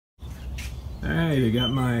Alright, I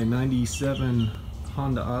got my 97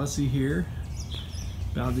 Honda Odyssey here.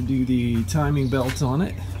 About to do the timing belt on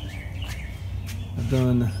it. I've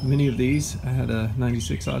done many of these. I had a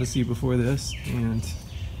 96 Odyssey before this, and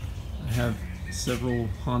I have several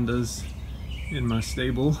Hondas in my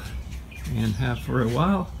stable and have for a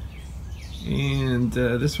while. And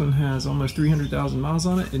this one has almost 300,000 miles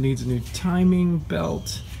on it. It needs a new timing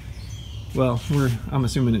belt. Well, I'm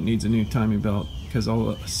assuming it needs a new timing belt because all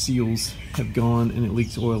the seals have gone and it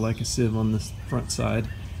leaks oil like a sieve on the front side.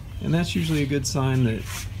 And that's usually a good sign that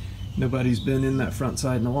nobody's been in that front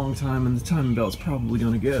side in a long time and the timing belt's probably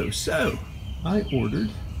going to go. So I ordered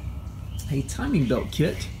a timing belt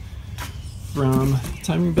kit from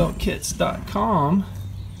timingbeltkits.com,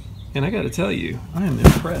 and I got to tell you, I am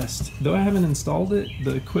impressed. Though I haven't installed it,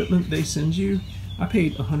 the equipment they send you, I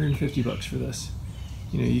paid 150 bucks for this.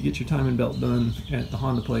 You know, you get your timing belt done at the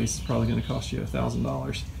Honda place, it's probably going to cost you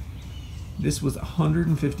 $1,000. This was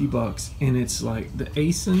 150 bucks, and it's like the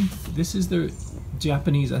Aisin. This is the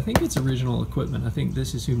Japanese, I think it's original equipment. I think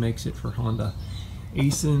this is who makes it for Honda.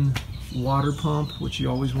 Aisin water pump, which you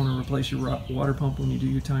always want to replace your water pump when you do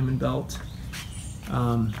your timing belt.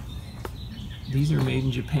 These are made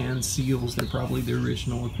in Japan seals. They're probably the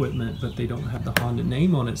original equipment, but they don't have the Honda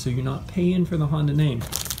name on it, so you're not paying for the Honda name.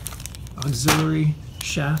 Auxiliary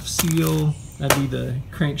shaft seal, that'd be the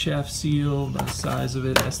crankshaft seal by the size of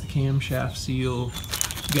it. That's the camshaft seal.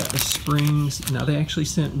 You got the springs. Now they actually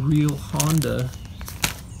sent real Honda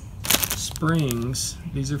springs.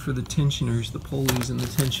 These are for the tensioners, the pulleys and the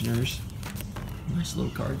tensioners. Nice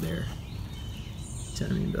little card there.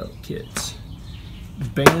 Timing belt kits.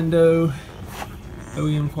 Bando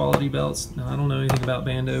OEM quality belts. Now I don't know anything about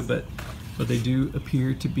Bando, but they do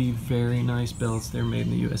appear to be very nice belts. They're made in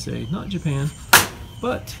the USA, not Japan.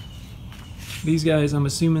 But these guys, I'm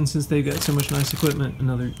assuming since they've got so much nice equipment,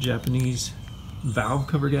 another Japanese valve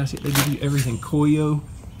cover gasket. They give you everything. Koyo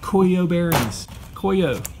bearings.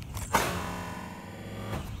 Koyo.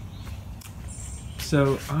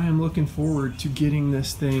 So I am looking forward to getting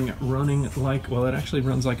this thing running like, well, it actually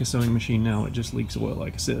runs like a sewing machine now. It just leaks oil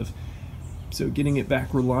like a sieve. So getting it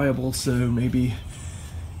back reliable, so maybe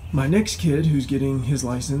my next kid who's getting his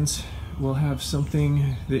license will have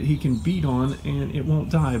something that he can beat on and it won't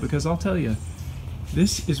die, because I'll tell you,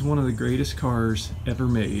 this is one of the greatest cars ever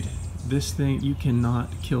made. This thing, you cannot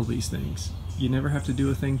kill these things. You never have to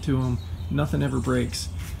do a thing to them. Nothing ever breaks.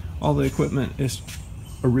 All the equipment is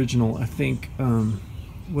original. I think,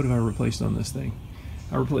 what have I replaced on this thing?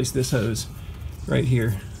 I replaced this hose right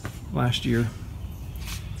here last year.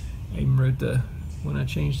 I even wrote when I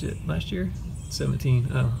changed it last year,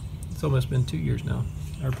 17. Oh, it's almost been 2 years now.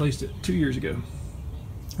 I replaced it 2 years ago.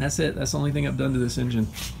 That's it. That's the only thing I've done to this engine.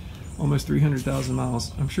 Almost 300,000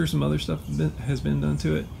 miles. I'm sure some other stuff has been done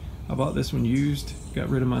to it. I bought this one used, got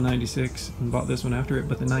rid of my 96 and bought this one after it.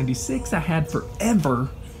 But the 96 I had forever,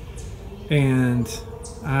 and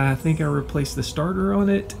I think I replaced the starter on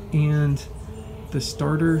it and the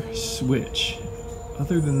starter switch.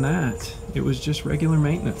 Other than that, it was just regular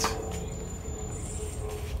maintenance.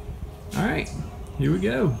 Alright, here we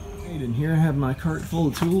go. And here I have my cart full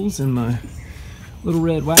of tools and my little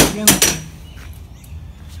red wagon.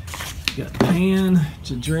 Got a pan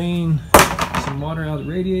to drain some water out of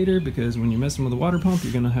the radiator, because when you're messing with a water pump,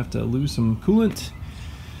 you're going to have to lose some coolant.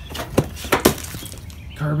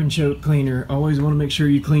 Carbon choke cleaner. Always want to make sure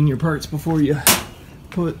you clean your parts before you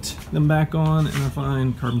put them back on, and I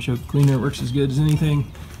find carbon choke cleaner works as good as anything.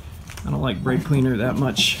 I don't like brake cleaner that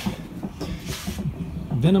much.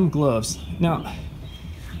 Venom gloves. Now,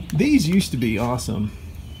 these used to be awesome,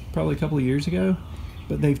 probably a couple of years ago,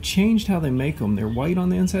 but they've changed how they make them. They're white on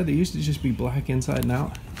the inside. They used to just be black inside and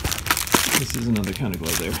out. This is another kind of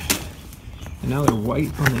glove there. And now they're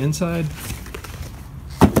white on the inside.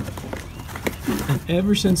 And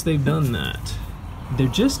ever since they've done that, they're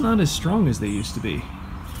just not as strong as they used to be.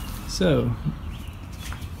 So,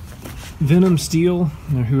 Venom Steel,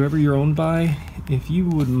 or whoever you're owned by, if you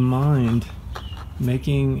wouldn't mind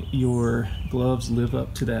making your gloves live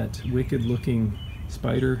up to that wicked looking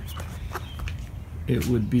spider, it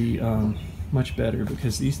would be much better,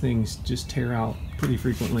 because these things just tear out pretty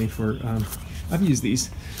frequently. For I've used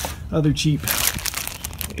these other cheap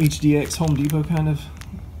HDX Home Depot kind of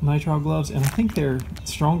nitrile gloves, and I think they're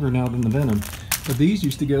stronger now than the Venom. But these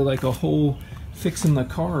used to go like a whole fixing the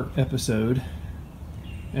car episode,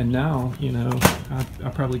 and now, you know, I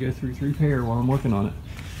probably go through 3 pair while I'm working on it.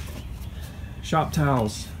 Shop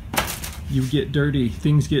towels. You get dirty.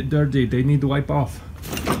 Things get dirty. They need to wipe off.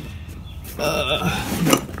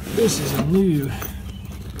 This is a new.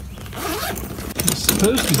 It's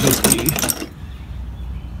supposed to just be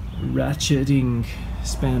ratcheting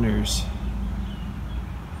spanners.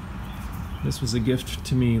 This was a gift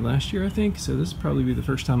to me last year, I think, so this will probably be the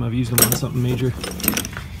first time I've used them on something major.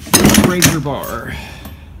 Breaker bar.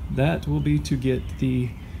 That will be to get the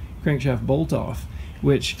crankshaft bolt off,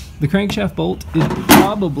 which the crankshaft bolt is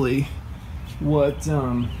probably what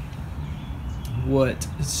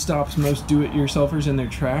stops most do-it-yourselfers in their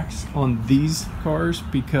tracks on these cars,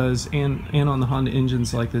 because and on the Honda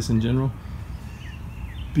engines like this in general,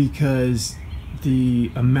 because the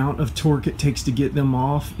amount of torque it takes to get them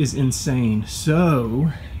off is insane.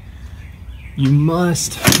 So you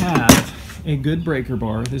must have a good breaker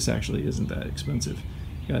bar. This actually isn't that expensive.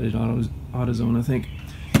 Got it AutoZone, I think.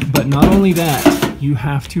 But not only that, you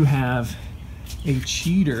have to have a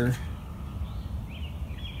cheater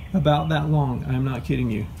about that long. I'm not kidding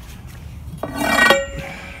you.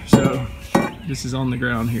 So this is on the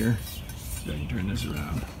ground here. So I can turn this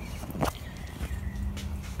around.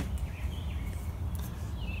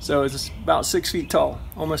 So it's about 6 feet tall,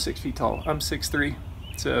 almost 6 feet tall. I'm 6'3",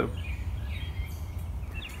 so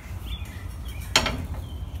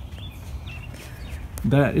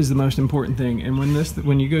that is the most important thing. And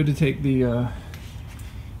when you go to take the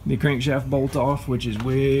crankshaft bolt off, which is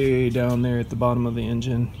way down there at the bottom of the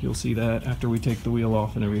engine, you'll see that after we take the wheel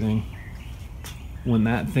off and everything. When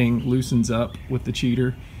that thing loosens up with the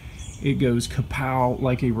cheater, it goes kapow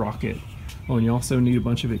like a rocket. Oh, and you also need a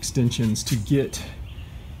bunch of extensions to get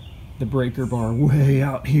the breaker bar way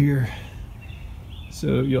out here.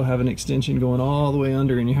 So you'll have an extension going all the way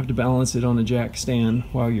under, and you have to balance it on a jack stand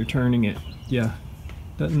while you're turning it. Yeah,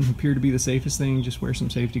 doesn't appear to be the safest thing. Just wear some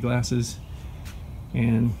safety glasses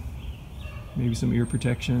and maybe some ear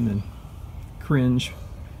protection, and cringe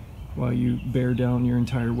while you bear down your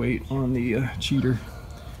entire weight on the cheater,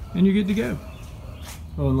 and you're good to go.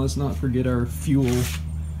 Oh, and let's not forget our fuel,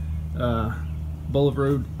 bowl of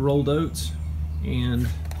rolled oats and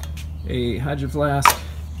a Hydro Flask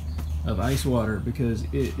of ice water, because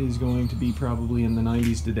it is going to be probably in the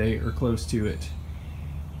 90s today or close to it.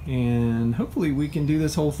 And hopefully we can do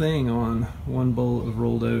this whole thing on one bowl of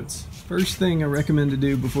rolled oats. First thing I recommend to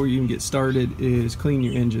do before you even get started is clean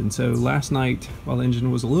your engine. So last night, while the engine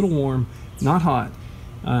was a little warm, not hot,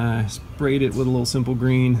 I sprayed it with a little simple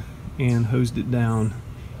green and hosed it down.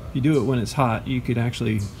 If you do it when it's hot, you could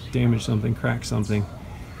actually damage something, crack something,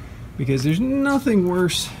 because there's nothing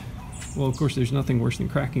worse. Well, of course, there's nothing worse than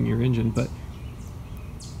cracking your engine, but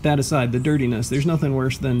that aside, the dirtiness, there's nothing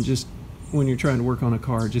worse than just when you're trying to work on a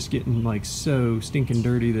car, just getting like so stinking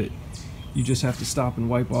dirty that you just have to stop and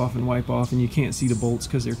wipe off, and you can't see the bolts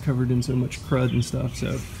because they're covered in so much crud and stuff.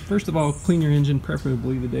 So first of all, clean your engine,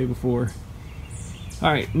 preferably the day before.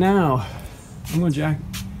 All right, now I'm going to jack.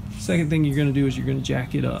 Second thing you're going to do is you're going to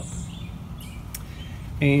jack it up.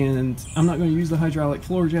 And I'm not going to use the hydraulic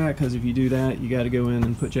floor jack, because if you do that, you got to go in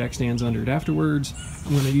and put jack stands under it afterwards.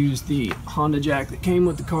 I'm going to use the Honda jack that came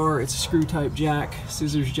with the car. It's a screw type jack,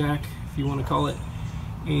 scissors jack if you want to call it,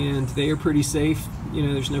 and they are pretty safe. You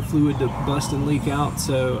know, there's no fluid to bust and leak out,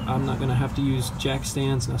 so I'm not going to have to use jack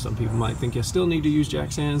stands. Now some people might think you still need to use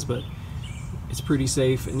jack stands, but it's pretty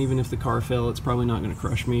safe, and even if the car fell, it's probably not going to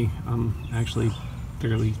crush me. I'm actually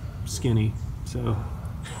fairly skinny, so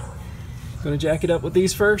going to jack it up with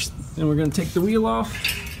these first, and we're going to take the wheel off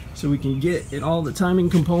so we can get at all the timing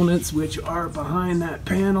components, which are behind that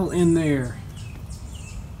panel in there.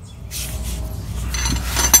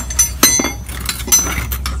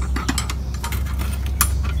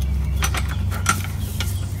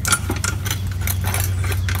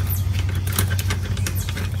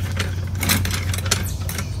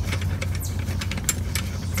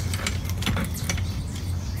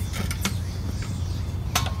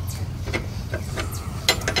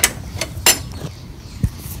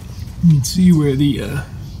 You can see where the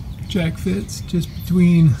jack fits, just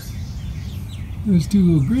between those two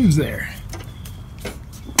little grooves there.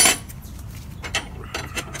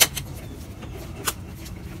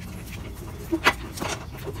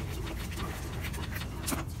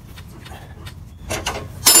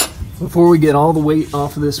 Before we get all the weight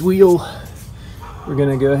off of this wheel, we're going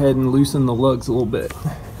to go ahead and loosen the lugs a little bit.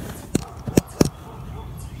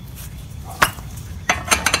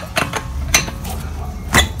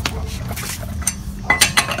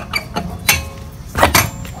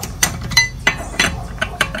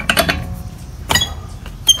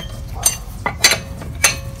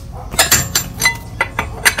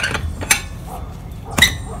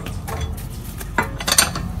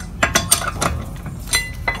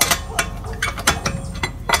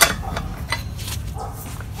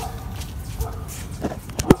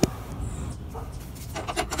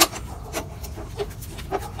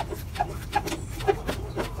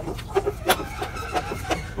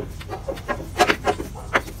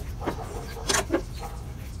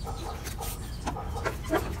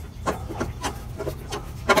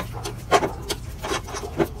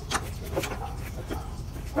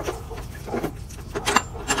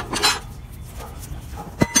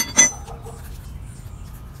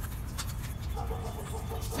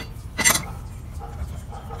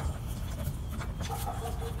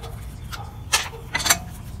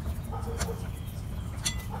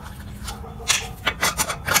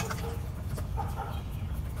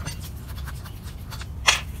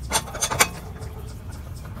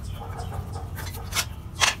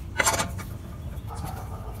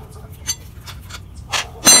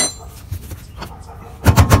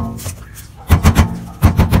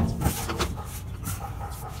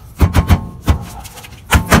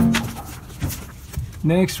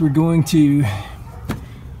 Next, we're going to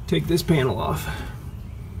take this panel off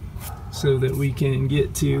so that we can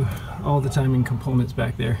get to all the timing components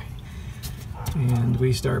back there. And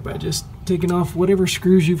we start by just taking off whatever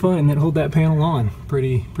screws you find that hold that panel on.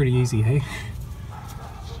 Pretty easy, hey?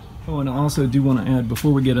 Oh, and I also do want to add,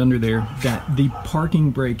 before we get under there, that the parking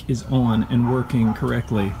brake is on and working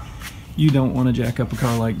correctly. You don't want to jack up a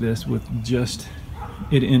car like this with just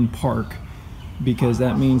it in park, because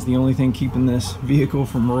that means the only thing keeping this vehicle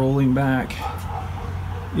from rolling back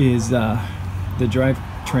is the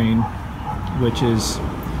drivetrain, which is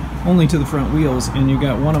only to the front wheels, and you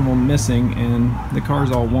got one of them missing and the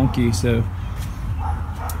car's all wonky, so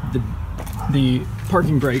the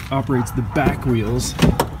parking brake operates the back wheels.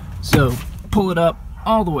 So pull it up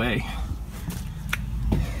all the way,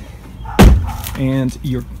 and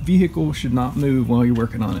your vehicle should not move while you're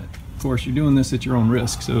working on it. Of course, you're doing this at your own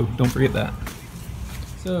risk, so don't forget that.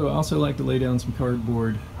 So I also like to lay down some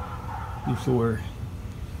cardboard before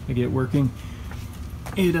I get working.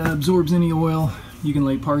 It absorbs any oil. You can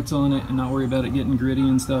lay parts on it and not worry about it getting gritty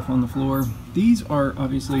and stuff on the floor. These are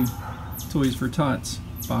obviously Toys for Tots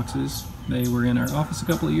boxes. They were in our office a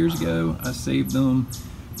couple of years ago. I saved them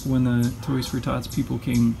when the Toys for Tots people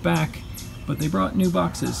came back, but they brought new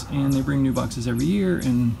boxes, and they bring new boxes every year,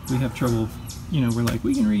 and we have trouble, you know, we're like,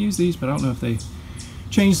 we can reuse these, but I don't know if they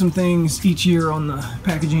change some things each year on the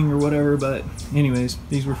packaging or whatever. But anyways,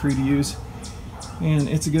 these were free to use, and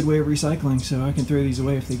it's a good way of recycling, so I can throw these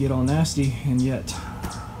away if they get all nasty, and yet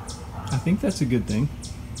I think that's a good thing.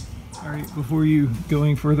 Alright, before you go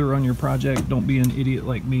any further on your project, don't be an idiot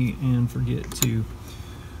like me and forget to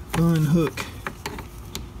unhook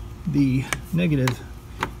the negative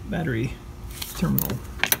battery terminal.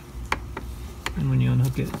 And when you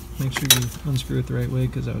unhook it, make sure you unscrew it the right way,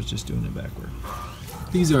 because I was just doing it backward.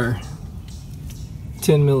 These are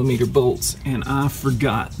 10mm bolts, and I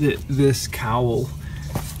forgot that this cowl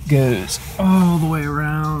goes all the way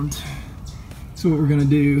around. So what we're gonna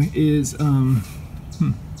do is,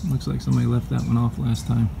 looks like somebody left that one off last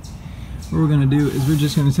time. What we're gonna do is we're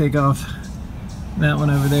just gonna take off that one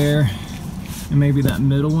over there, and maybe that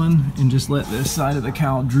middle one, and just let this side of the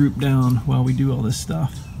cowl droop down while we do all this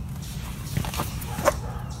stuff.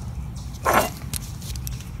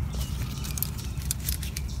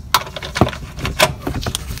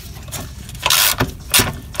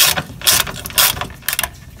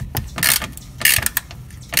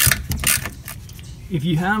 If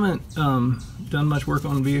you haven't done much work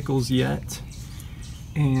on vehicles yet,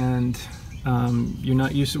 and you're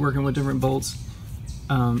not used to working with different bolts,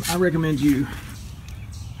 I recommend you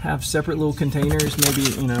have separate little containers, maybe,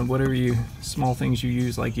 you know, whatever small things you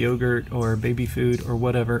use, like yogurt or baby food or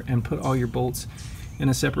whatever, and put all your bolts in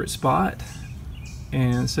a separate spot,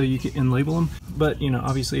 and so you can label them. But, you know,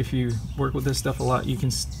 obviously if you work with this stuff a lot, you can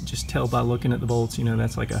just tell by looking at the bolts, you know,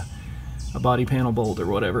 that's like a body panel bolt or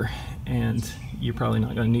whatever, and you're probably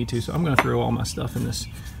not going to need to. So I'm going to throw all my stuff in this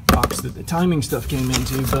box that the timing stuff came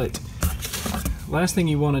into. But last thing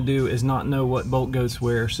you want to do is not know what bolt goes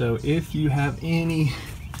where. So if you have any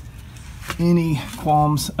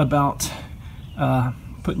qualms about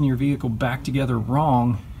putting your vehicle back together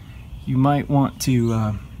wrong, you might want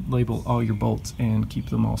to label all your bolts and keep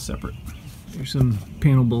them all separate. There's some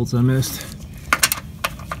panel bolts I missed.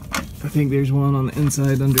 I think there's one on the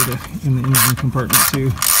inside in the engine compartment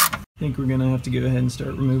too. I think we're gonna have to go ahead and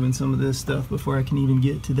start removing some of this stuff before I can even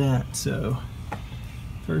get to that. So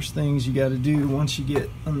first things you got to do once you get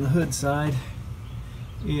on the hood side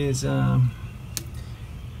is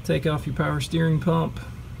take off your power steering pump.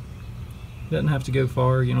 Doesn't have to go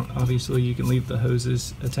far, you know, obviously you can leave the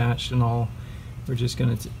hoses attached and all. We're just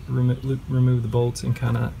gonna remove the bolts and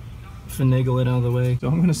kind of finagle it out of the way. So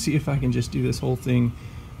I'm gonna see if I can just do this whole thing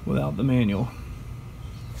without the manual.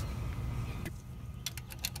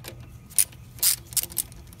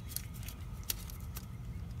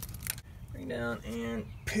 Bring down and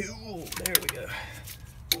pull. There we go.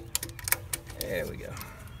 There we go.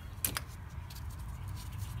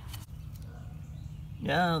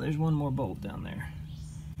 Yeah, there's one more bolt down there.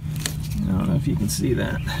 I don't know if you can see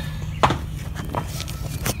that.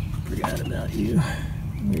 Forgot about you.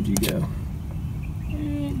 Where'd you go?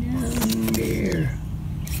 Down there.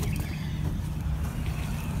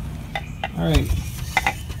 Alright.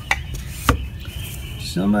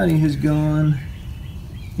 Somebody has gone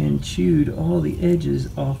and chewed all the edges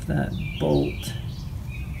off that bolt.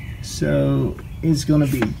 So it's going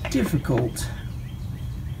to be difficult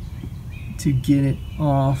to get it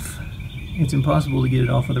off. It's impossible to get it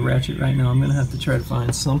off with a ratchet right now. I'm going to have to try to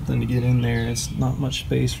find something to get in there. It's not much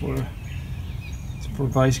space for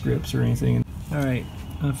vice grips or anything. Alright,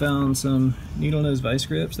 I found some needle nose vice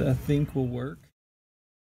grips that I think will work.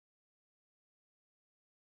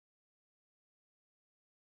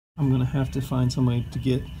 I'm gonna have to find some way to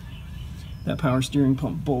get that power steering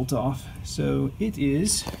pump bolt off. So it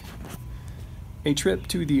is a trip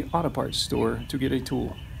to the auto parts store to get a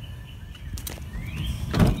tool.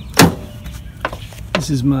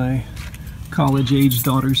 This is my college-age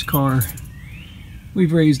daughter's car.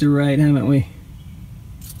 We've raised her right, haven't we?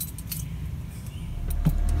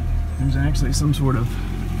 There's actually some sort of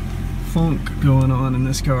funk going on in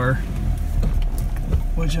this car,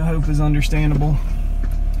 which I hope is understandable.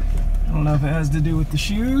 I don't know if it has to do with the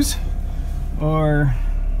shoes or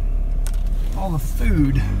all the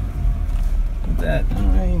food. But that, I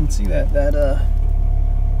don't even see that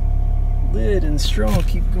lid and straw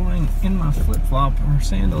keep going in my flip-flop or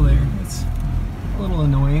sandal there. It's a little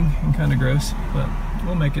annoying and kind of gross, but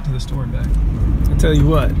we'll make it to the store and back. I tell you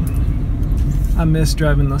what, I miss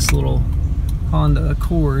driving this little Honda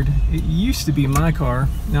Accord. It used to be my car.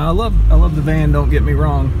 Now I love the van, don't get me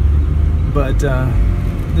wrong, but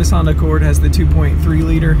this Honda Accord has the 2.3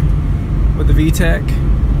 liter with the VTEC,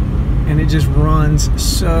 and it just runs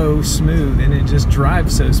so smooth and it just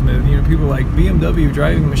drives so smooth. You know, people are like BMW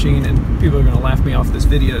driving machine, and people are going to laugh me off this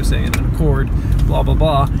video saying an Accord, blah blah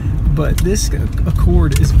blah. But this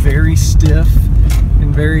Accord is very stiff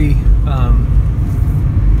and very, I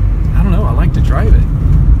don't know, I like to drive it.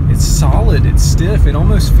 It's solid, it's stiff, it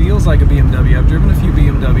almost feels like a BMW. I've driven a few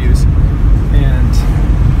BMWs, and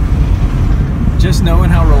just knowing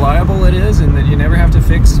how reliable it is and that you never have to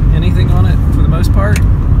fix anything on it for the most part,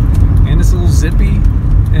 and it's a little zippy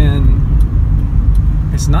and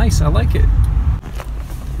it's nice, I like it.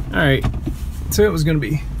 Alright, so it was going to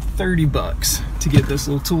be 30 bucks to get this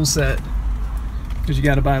little tool set, because you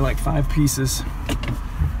got to buy like 5 pieces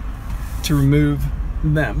to remove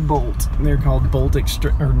that bolt. They're called nut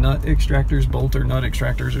extractors, bolt or nut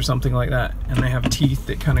extractors or something like that, and they have teeth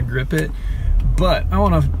that kind of grip it. But I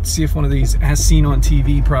want to see if one of these as seen on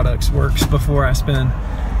TV products works before I spend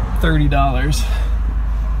 $30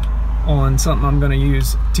 on something I'm going to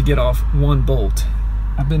use to get off one bolt.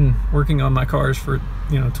 I've been working on my cars for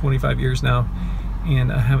 25 years now,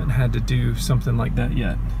 and I haven't had to do something like that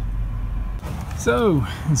yet. So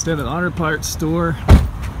instead of the auto parts store,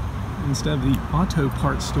 we're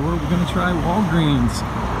going to try Walgreens.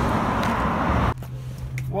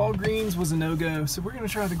 Walgreens was a no-go, so we're going to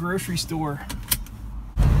try the grocery store.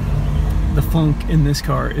 The funk in this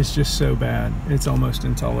car is just so bad, it's almost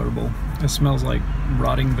intolerable. It smells like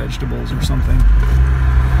rotting vegetables or something.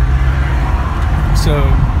 So,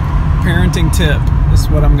 parenting tip, this is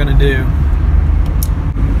what I'm going to do.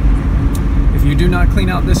 If you do not clean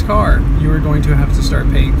out this car, you are going to have to start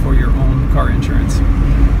paying for your own car insurance.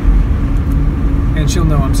 And she'll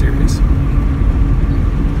know I'm serious.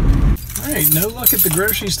 Alright, no luck at the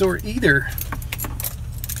grocery store either.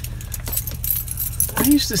 I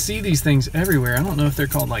used to see these things everywhere. I don't know if they're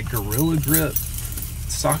called like Gorilla Grip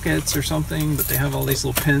sockets or something, but they have all these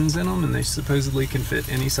little pins in them, and they supposedly can fit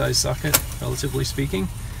any size socket, relatively speaking.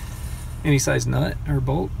 Any size nut or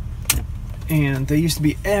bolt. And they used to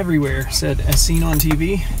be everywhere, said as seen on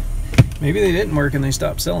TV. Maybe they didn't work and they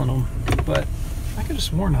stopped selling them, but I could have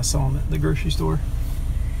sworn I saw them at the grocery store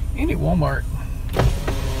and at Walmart.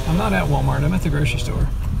 I'm not at Walmart, I'm at the grocery store.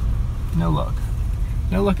 No luck.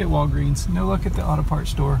 No luck at Walgreens. No luck at the auto parts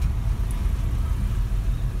store.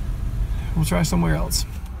 We'll try somewhere else.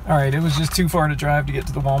 Alright, it was just too far to drive to get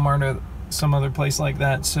to the Walmart or some other place like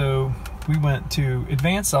that, so we went to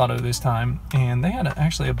Advanced Auto this time, and they had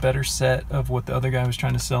actually a better set of what the other guy was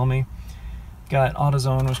trying to sell me. Guy at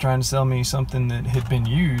AutoZone was trying to sell me something that had been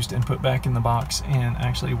used and put back in the box, and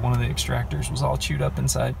actually one of the extractors was all chewed up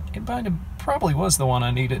inside. It probably was the one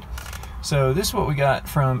I needed. So this is what we got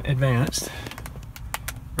from Advanced.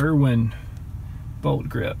 Irwin bolt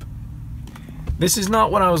grip. This is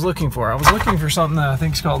not what I was looking for. I was looking for something that I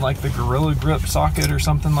think is called like the Gorilla Grip socket or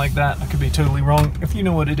something like that. I could be totally wrong. If you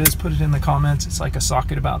know what it is, put it in the comments. It's like a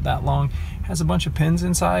socket about that long. It has a bunch of pins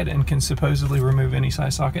inside and can supposedly remove any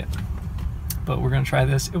size socket. But we're gonna try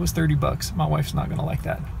this. It was 30 bucks. My wife's not gonna like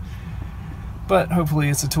that. But hopefully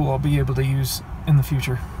it's a tool I'll be able to use in the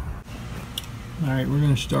future. All right, we're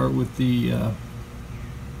gonna start with the,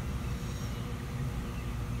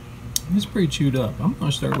 it's pretty chewed up. I'm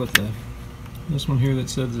gonna start with this one here that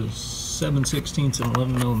says a 7/16 and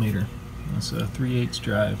 11mm. That's a 3/8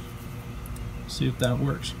 drive. See if that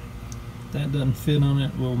works. If that doesn't fit on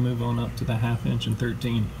it, we'll move on up to the 1/2 inch and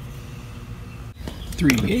 13.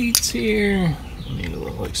 3/8 here. Need a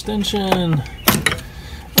little extension.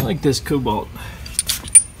 I like this Cobalt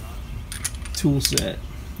tool set.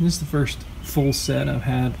 This is the first full set I've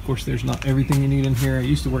had. Of course, there's not everything you need in here. I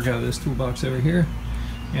used to work out of this toolbox over here,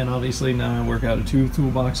 and obviously now I work out of 2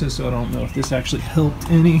 toolboxes, so I don't know if this actually helped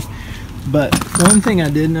any. But one thing I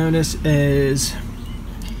did notice is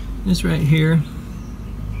this right here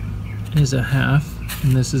is a half,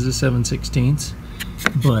 and this is a 7/16,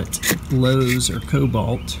 but Lowe's or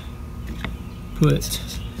Cobalt put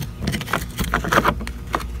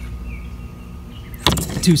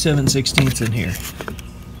 2 7/16 in here.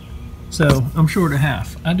 So I'm short a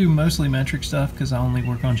half. I do mostly metric stuff because I only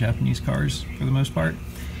work on Japanese cars for the most part.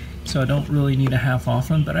 So I don't really need a half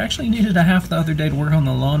often, but I actually needed a half the other day to work on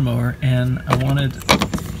the lawnmower, and I wanted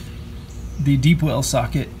the deep well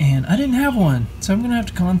socket, and I didn't have one. So I'm gonna have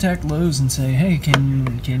to contact Lowe's and say, hey,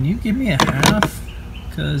 can you give me a half?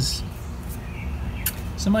 Because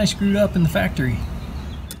somebody screwed up in the factory.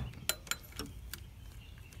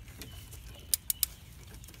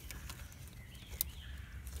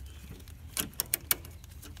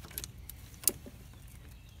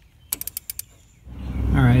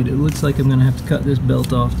 Alright, it looks like I'm going to have to cut this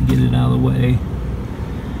belt off to get it out of the way,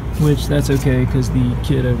 which that's okay because the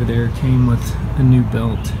kit over there came with a new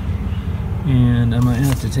belt, and I might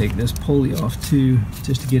have to take this pulley off too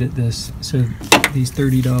just to get at this. So these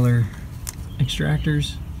 $30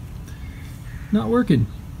 extractors not working.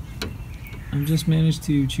 I've just managed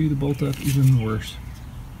to chew the bolt up even worse.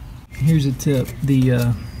 Here's a tip: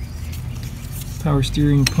 the power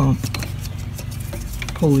steering pump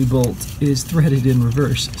pulley bolt is threaded in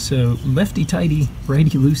reverse, so lefty tighty,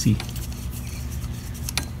 righty loosey.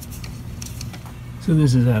 So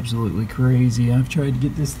this is absolutely crazy. I've tried to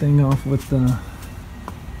get this thing off with the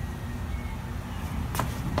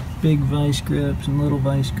big vice grips and little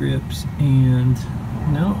vice grips, and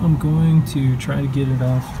now I'm going to try to get it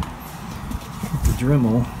off with the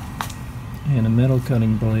Dremel and a metal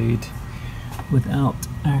cutting blade without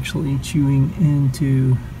actually chewing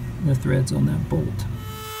into the threads on that bolt.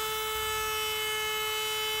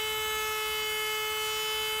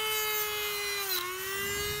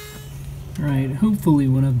 Alright, hopefully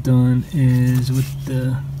what I've done is with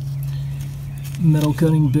the metal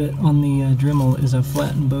cutting bit on the Dremel is I've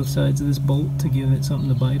flattened both sides of this bolt to give it something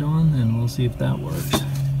to bite on, and we'll see if that works.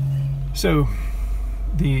 So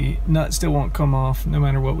the nut still won't come off no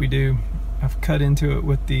matter what we do. I've cut into it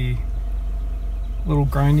with the little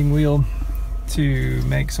grinding wheel to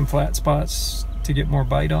make some flat spots to get more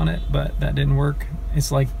bite on it, but that didn't work.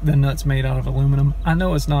 It's like the nut's made out of aluminum. I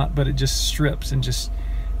know it's not, but it just strips and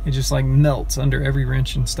it just like melts under every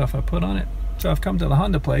wrench and stuff I put on it. So I've come to the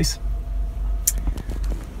Honda place,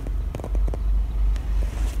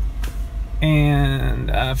 and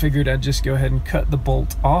I figured I'd just go ahead and cut the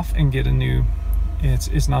bolt off and get a new,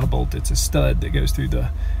 it's not a bolt, it's a stud that goes through the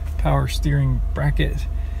power steering bracket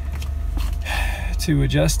to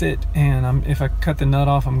adjust it. And if I cut the nut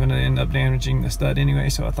off, I'm going to end up damaging the stud anyway,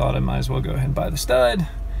 so I thought I might as well go ahead and buy the stud,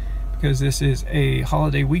 because this is a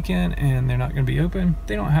holiday weekend and they're not going to be open.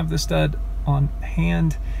 They don't have the stud on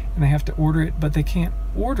hand and they have to order it, but they can't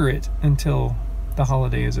order it until the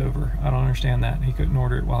holiday is over. I don't understand that. He couldn't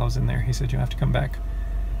order it while I was in there. He said you have to come back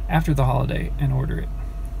after the holiday and order it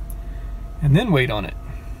and then wait on it.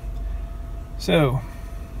 So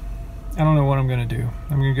I don't know what I'm going to do.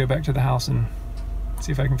 I'm going to go back to the house and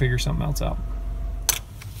see if I can figure something else out.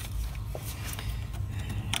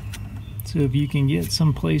 So if you can get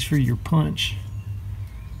some place for your punch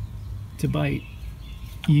to bite,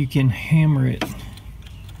 you can hammer it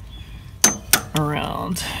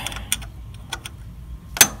around.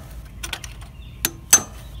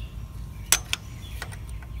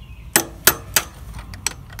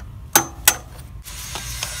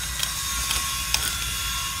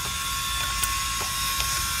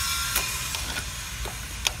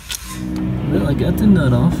 Well, I got the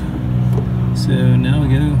nut off. So now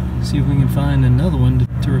we go see if we can find another one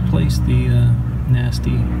to replace the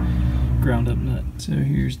nasty ground up nut. So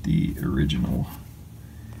here's the original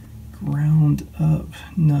ground up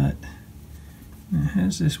nut. And it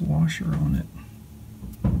has this washer on it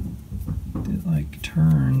that like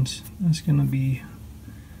turns. That's gonna be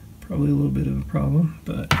probably a little bit of a problem,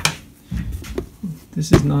 but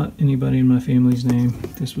this is not anybody in my family's name.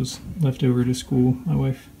 This was left over to school. My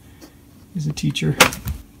wife is a teacher,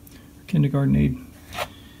 kindergarten aide.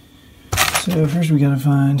 So first we gotta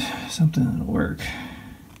find something that'll work.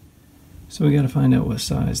 So we gotta find out what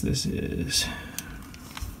size this is.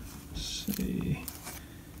 Say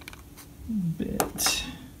bit. Let's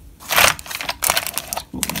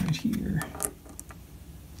go right here.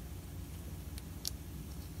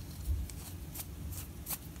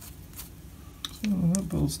 So that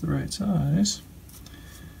bolt's the right size.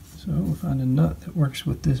 So we'll find a nut that works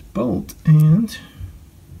with this bolt, and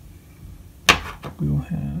we will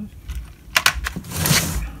have,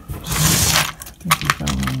 I think we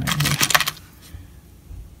found one right here.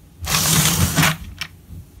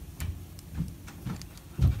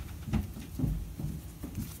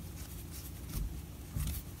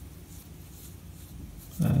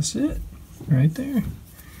 That's it, right there.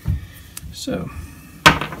 So,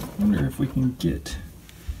 I wonder if we can get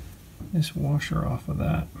this washer off of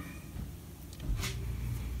that.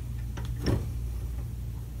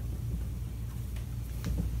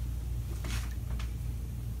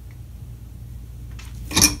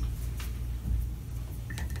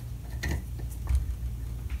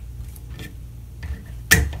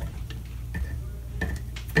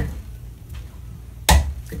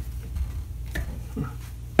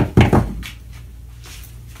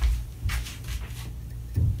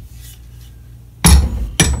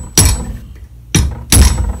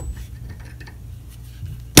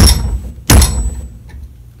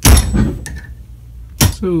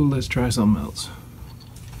 So let's try something else.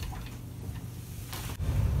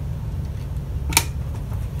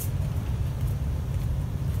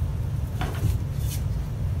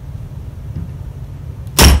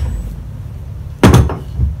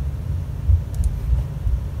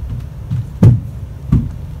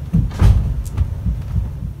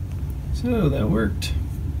 So that worked.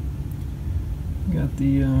 Got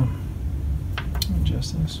the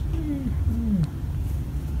adjust this.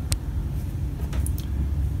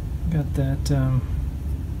 Got that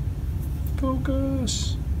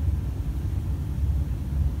focus.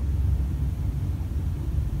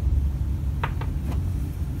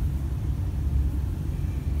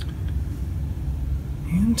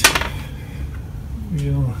 And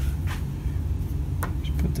we'll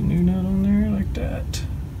just put the new nut on there like that.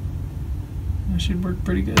 That should work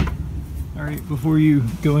pretty good. All right, before you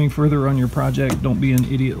going further on your project, don't be an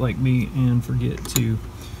idiot like me and forget to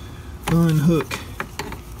unhook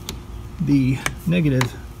the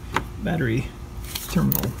negative battery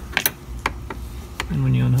terminal. And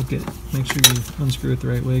when you unhook it, make sure you unscrew it the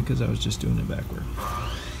right way, because I was just doing it backward.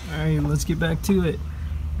 Alright, let's get back to it.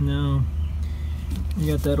 Now,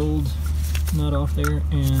 you got that old nut off there,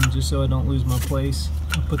 and just so I don't lose my place,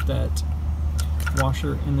 I'll put that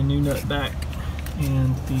washer and the new nut back,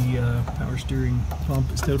 and the power steering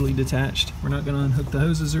pump is totally detached. We're not going to unhook the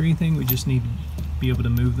hoses or anything, we just need to be able to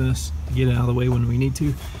move this, get it out of the way when we need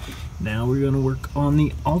to. Now we're going to work on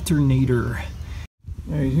the alternator.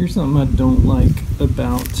 Alright, here's something I don't like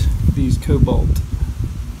about these Cobalt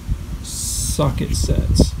socket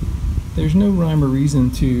sets. There's no rhyme or reason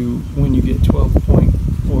to, when you get 12 point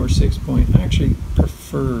or 6 point, I actually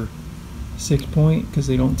prefer 6 point because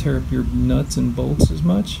they don't tear up your nuts and bolts as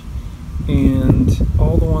much. And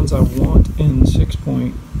all the ones I want in 6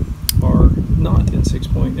 point are not in 6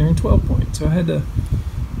 point, they're in 12 point. So I had to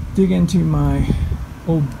dig into my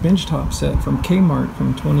old benchtop set from Kmart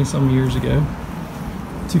from 20 some years ago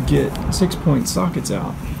to get 6 point sockets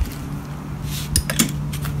out.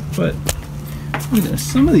 But look at this,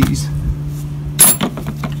 some of these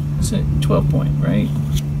say 12 point, right?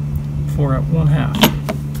 For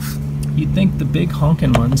 1/2. You'd think the big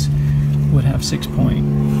honking ones would have 6 point,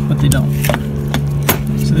 but they don't.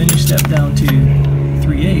 So then you step down to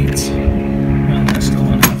 3/8. Well, that's still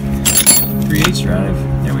 1/2. 3/8 drive,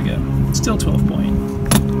 there we go. It's still 12 point.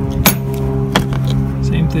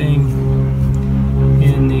 Same thing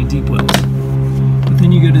in the deep wells. But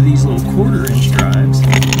then you go to these little 1/4 inch drives.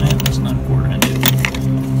 That's not a 1/4 inch.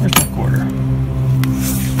 Where's my 1/4?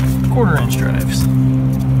 1/4 inch drives.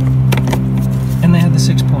 And they have the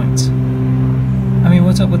 6 points. I mean,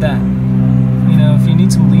 what's up with that? You know, if you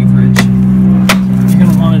need some leverage, you're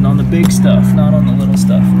going to want it on the big stuff, not on the little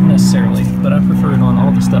stuff necessarily. But I prefer it on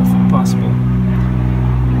all the stuff if possible.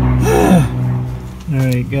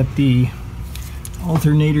 Alright, got the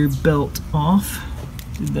alternator belt off.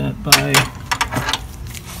 Did that by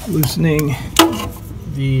loosening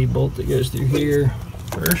the bolt that goes through here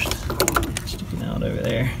first. Sticking out over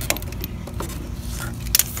there.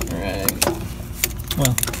 Alright.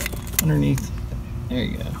 Well, underneath. There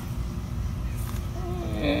you go.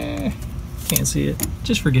 Can't see it.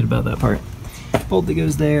 Just forget about that part. Bolt that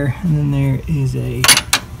goes there, and then there is a, you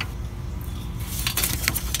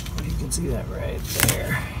can see that right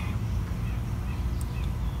there.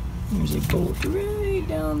 There's a bolt right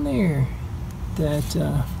down there that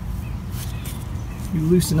you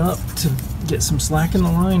loosen up to get some slack in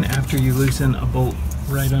the line. After you loosen a bolt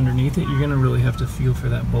right underneath it, you're going to really have to feel for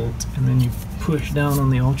that bolt, and then you push down on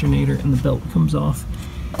the alternator and the belt comes off.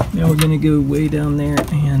 Now we're going to go way down there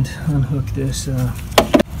and unhook this the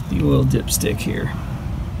oil dipstick here.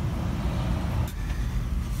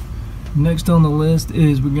 Next on the list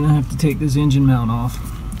is we're gonna have to take this engine mount off,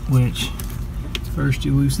 which first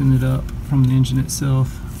you loosen it up from the engine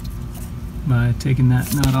itself by taking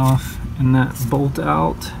that nut off and that bolt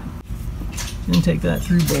out. Then take that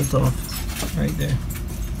through bolt off right there.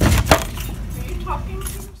 Are you talking to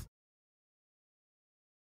yourself?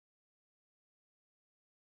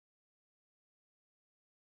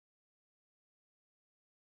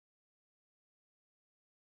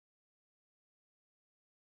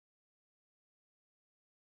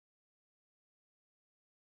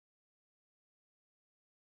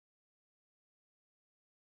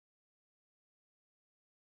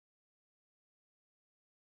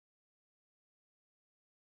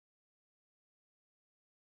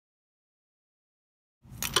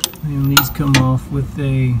 And these come off with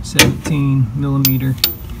a 17mm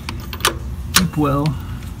deep well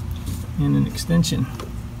and an extension.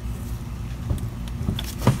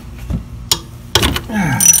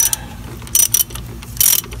 I'm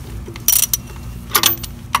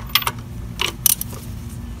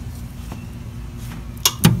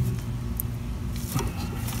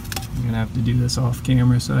gonna have to do this off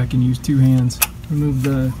camera so I can use two hands. Remove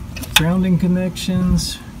the grounding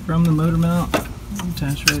connections from the motor mount.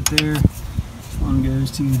 Attach right there. One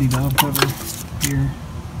goes to the valve cover here,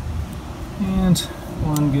 and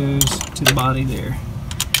one goes to the body there.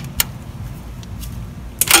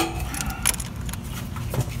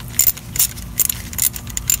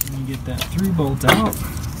 And you get that through bolt out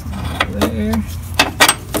there.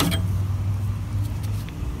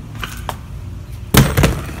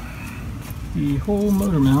 The whole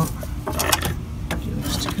motor mount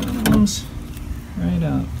just comes right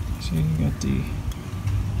out. So you got the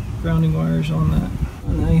grounding wires on that.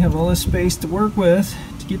 And now you have all this space to work with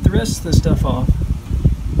to get the rest of the stuff off.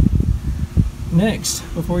 Next,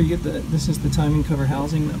 before you get that, this is the timing cover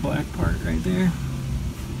housing, that black part right there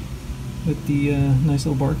with the nice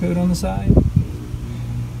little barcode on the side.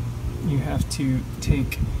 You have to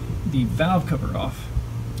take the valve cover off.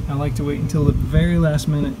 I like to wait until the very last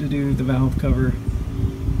minute to do the valve cover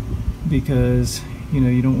because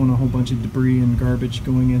you don't want a whole bunch of debris and garbage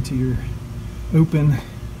going into your open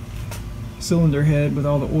cylinder head with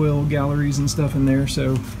all the oil galleries and stuff in there.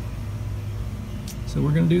 So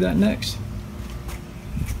we're going to do that next.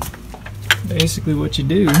 Basically what you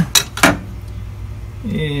do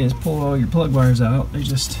is pull all your plug wires out. They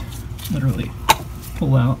just literally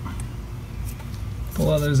pull out. Pull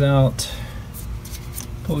all those out.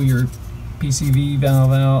 Pull your PCV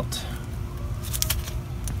valve out.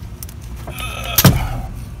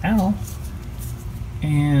 Ow.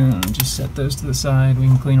 And just set those to the side. We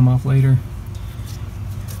can clean them off later.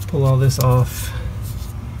 Pull all this off.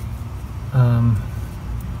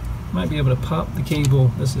 Might be able to pop the cable.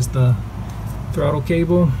 This is the throttle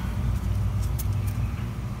cable.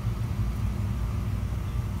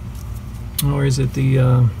 Or is it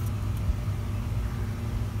the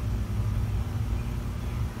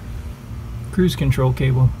cruise control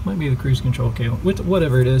cable? Might be the cruise control cable.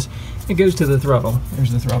 Whatever it is, it goes to the throttle.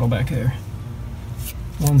 There's the throttle back there.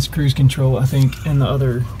 One's cruise control, I think, and the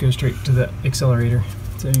other goes straight to the accelerator.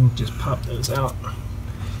 So you can just pop those out.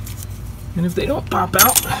 And if they don't pop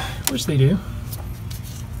out, which they do,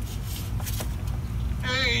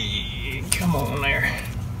 hey, come on there.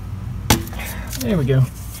 There we go.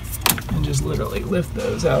 And just literally lift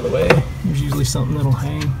those out of the way. There's usually something that'll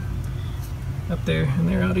hang up there, and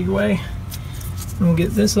they're out of your way. And we'll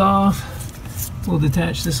get this off. We'll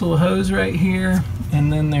detach this little hose right here,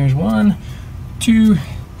 and then there's 1, 2,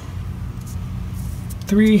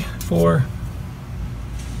 3, 4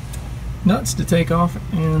 nuts to take off,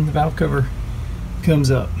 and the valve cover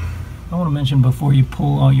comes up. I want to mention, before you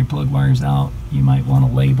pull all your plug wires out, you might want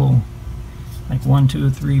to label like 1,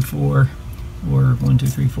 2, 3, 4 or 1, 2,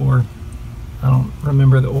 3, 4. I don't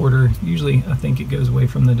remember the order. Usually I think it goes away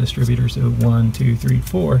from the distributor, so 1, 2, 3,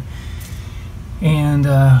 4. And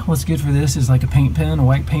what's good for this is like a paint pen, a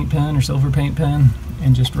white paint pen or silver paint pen,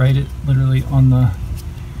 and just write it literally on the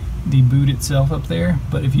boot itself up there.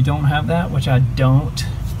 But if you don't have that, which I don't,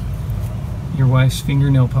 your wife's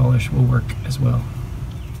fingernail polish will work as well.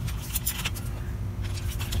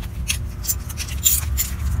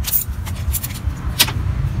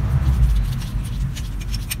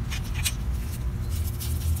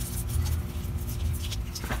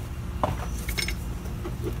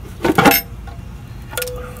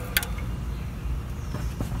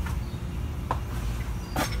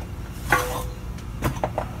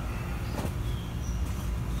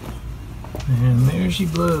 And there she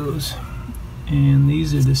blows. And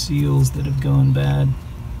these are the seals that have gone bad.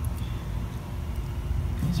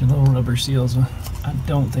 These are little rubber seals. I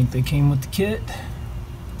don't think they came with the kit.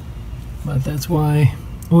 but that's why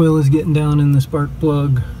oil is getting down in the spark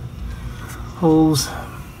plug holes.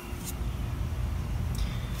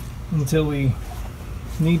 Until we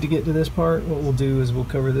need to get to this part, what we'll do is we'll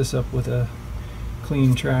cover this up with a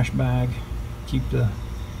clean trash bag, keep the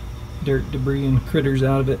dirt, debris, and critters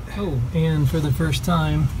out of it. Oh, and for the first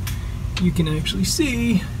time, you can actually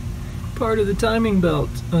see part of the timing belt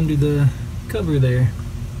under the cover there.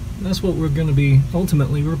 That's what we're going to be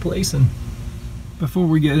ultimately replacing. Before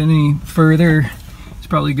we get any further, it's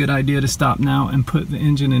probably a good idea to stop now and put the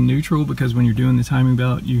engine in neutral, because when you're doing the timing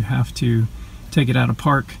belt, you have to take it out of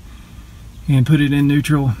park and put it in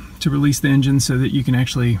neutral to release the engine so that you can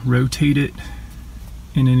actually rotate it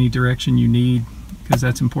in any direction you need, because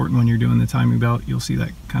that's important when you're doing the timing belt. You'll see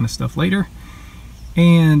that kind of stuff later.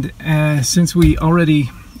 And since we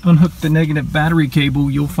already unhooked the negative battery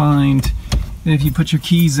cable, you'll find that if you put your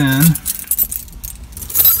keys in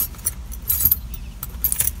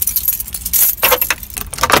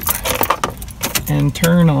and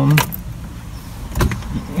turn them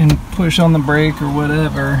and push on the brake or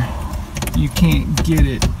whatever, you can't get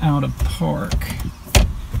it out of park.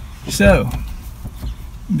 So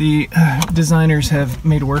the designers have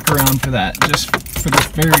made a workaround for that, just for this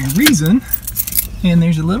very reason. And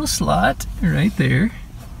there's a little slot right there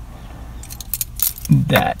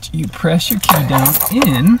that you press your key down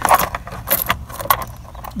in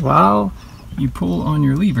while you pull on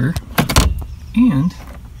your lever, and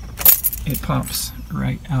it pops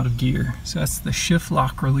right out of gear. So that's the shift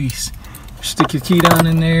lock release. Stick your key down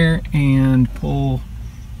in there and pull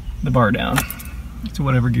the bar down to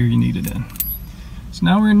whatever gear you need it in. So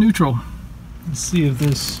now we're in neutral. Let's see if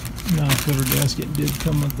this valve cover gasket did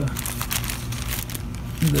come with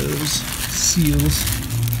those seals.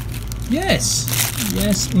 Yes,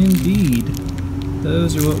 yes indeed.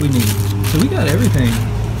 Those are what we need. So we got everything.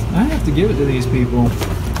 I have to give it to these people.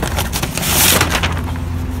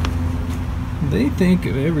 They think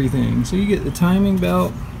of everything. So you get the timing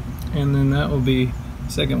belt, and then that will be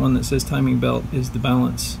the second one that says timing belt is the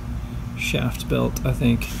balance shaft belt, I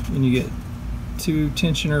think. And you get 2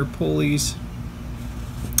 tensioner pulleys.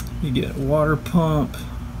 You get water pump,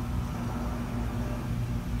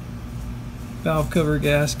 valve cover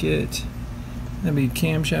gasket, that'd be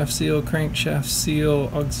camshaft seal, crankshaft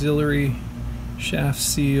seal, auxiliary shaft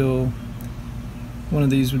seal. One of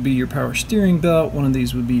these would be your power steering belt, one of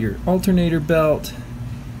these would be your alternator belt,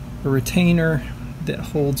 a retainer that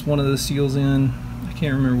holds one of the seals in. I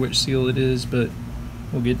can't remember which seal it is, but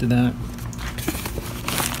we'll get to that.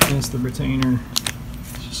 That's the retainer.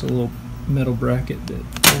 It's just a little metal bracket that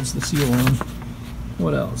holds the seal on.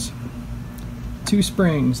 What else? 2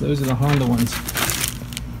 springs. Those are the Honda ones.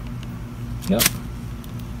 Yep.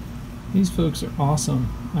 These folks are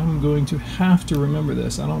awesome. I'm going to have to remember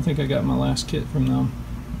this. I don't think I got my last kit from them.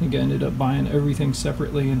 I think I ended up buying everything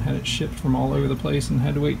separately and had it shipped from all over the place and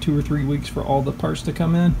had to wait 2 or 3 weeks for all the parts to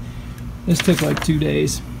come in. This took like 2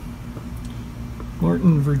 days.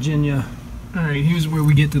 Morton, Virginia. Alright, here's where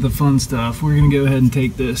we get to the fun stuff. We're going to go ahead and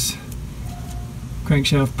take this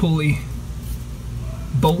crankshaft pulley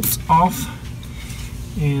bolt off,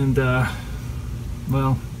 and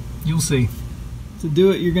well, you'll see. To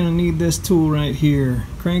do it, you're going to need this tool right here,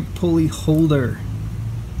 crank pulley holder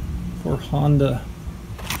for Honda.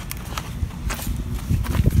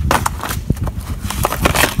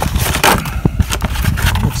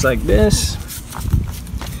 Looks like this,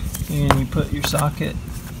 and you put your socket,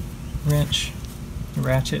 wrench,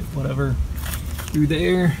 ratchet, whatever, through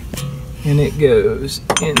there, and it goes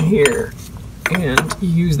in here, and you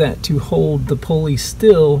use that to hold the pulley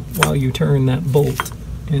still while you turn that bolt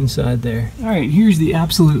inside there. Alright, here's the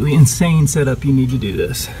absolutely insane setup you need to do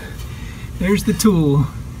this. There's the tool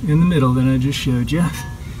in the middle that I just showed you,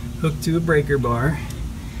 hooked to a breaker bar,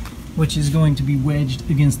 which is going to be wedged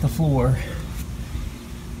against the floor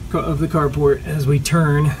of the carport as we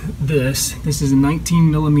turn this. This is a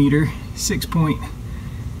 19mm 6-point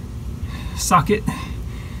socket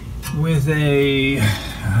with a,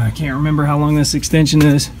 I can't remember how long this extension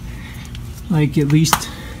is, like at least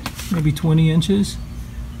maybe 20 inches.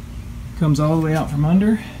 Comes all the way out from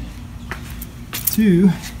under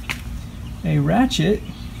to a ratchet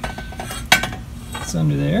that's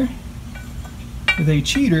under there with a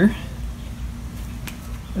cheater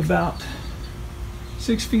about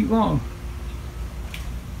 6 feet long.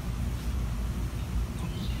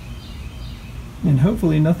 And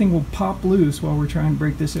hopefully nothing will pop loose while we're trying to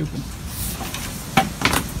break this open.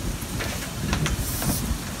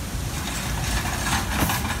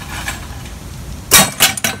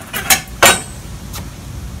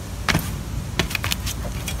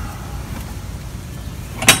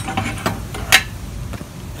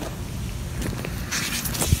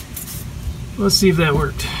 Let's see if that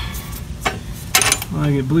worked. Well,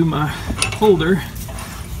 I blew my holder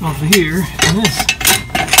off of here and this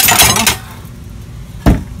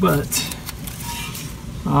off. But,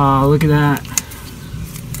 oh, look at that.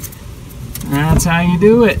 That's how you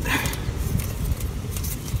do it.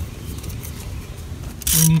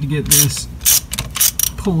 We need to get this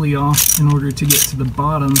pulley off in order to get to the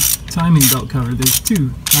bottom timing belt cover. There's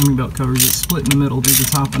two timing belt covers that split in the middle. There's a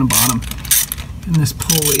top and a bottom. And this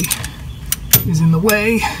pulley is in the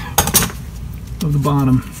way of the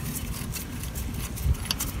bottom.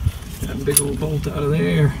 That big old bolt out of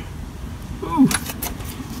there. Ooh.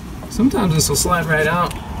 Sometimes this will slide right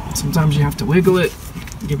out. Sometimes you have to wiggle it.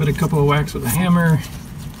 Give it a couple of whacks with a hammer.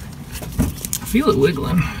 I feel it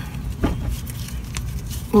wiggling.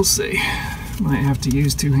 We'll see. Might have to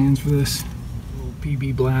use two hands for this. A little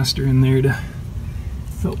PB blaster in there to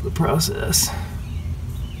help the process.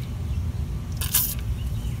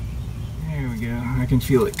 There we go. I can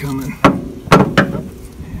feel it coming.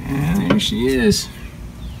 And there she is.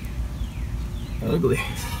 Ugly.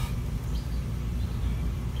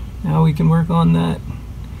 Now we can work on that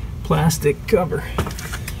plastic cover.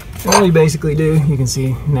 All you basically do, you can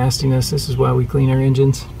see nastiness. This is why we clean our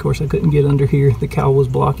engines. Of course, I couldn't get under here. The cowl was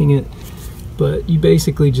blocking it. But you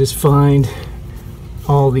basically just find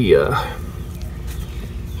all the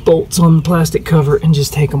bolts on the plastic cover and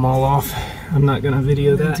just take them all off. I'm not going to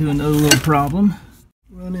video that.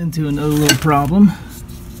 Run into another little problem.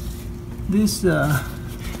 This, yeah,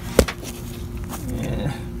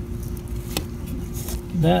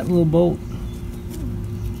 that little bolt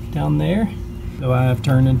down there. So I have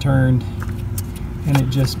turned and turned, and it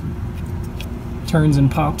just turns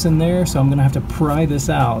and pops in there. So I'm going to have to pry this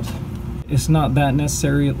out. It's not that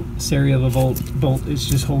necessary of a bolt. It's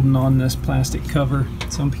just holding on this plastic cover.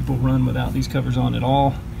 Some people run without these covers on at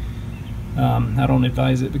all. I don't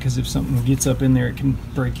advise it because if something gets up in there, it can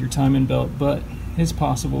break your timing belt, but it's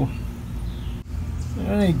possible.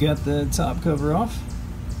 I got the top cover off.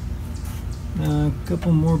 A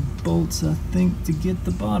couple more bolts, I think, to get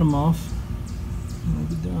the bottom off. We'll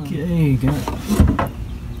be done. Okay, got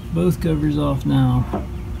both covers off now.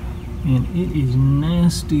 And it is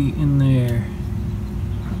nasty in there.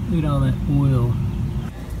 Look at all that oil.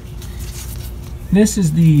 This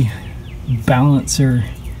is the balancer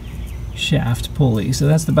shaft pulley. So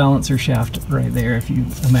that's the balancer shaft right there, if you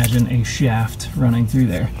imagine a shaft running through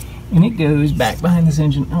there. And it goes back behind this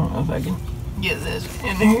engine. I don't know if I can get this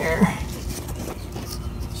in here.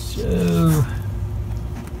 So,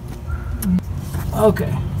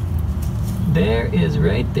 okay. There is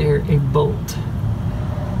right there a bolt.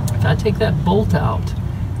 If I take that bolt out,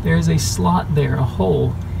 there's a slot there, a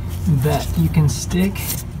hole, that you can stick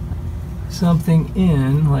something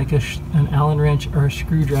in, like an Allen wrench or a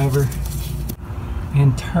screwdriver,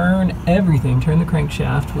 and turn everything. Turn the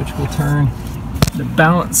crankshaft, which will turn the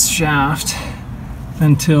balance shaft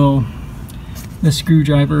until the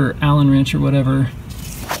screwdriver or Allen wrench or whatever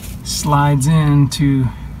slides into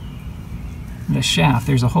the shaft.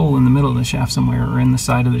 There's a hole in the middle of the shaft somewhere, or in the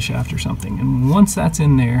side of the shaft or something. And once that's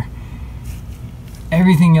in there,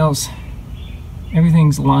 everything's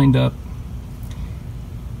lined up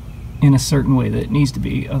in a certain way that it needs to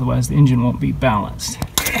be, otherwise the engine won't be balanced.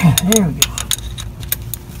 There we go.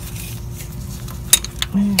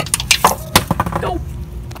 Nope.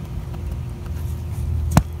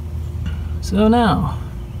 So now,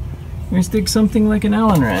 we're going to stick something like an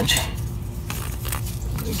Allen wrench.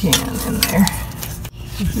 We can in there.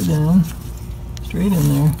 Push it down, straight in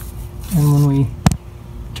there. And when we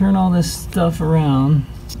turn all this stuff around,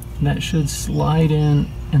 that should slide in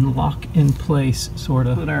and lock in place, sort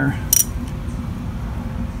of. Put our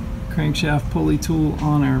crankshaft pulley tool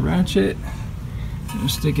on our ratchet. We'll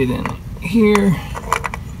stick it in here.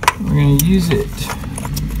 We're going to use it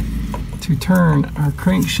to turn our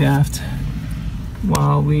crankshaft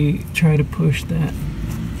while we try to push that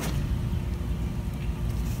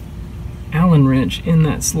Allen wrench in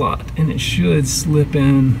that slot, and it should slip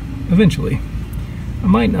in eventually. I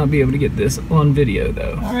might not be able to get this on video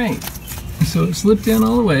though. Alright, so it slipped in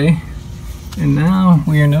all the way, and now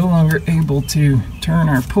we are no longer able to turn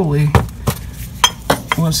our pulley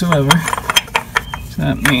whatsoever. So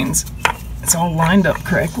that means it's all lined up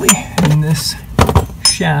correctly, and this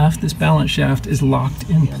shaft, this balance shaft, is locked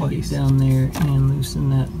in place. Get down there and loosen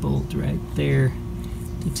that bolt right there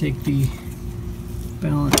to take the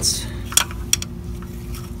balance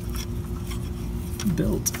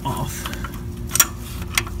belt off.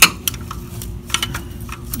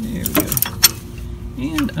 There we go.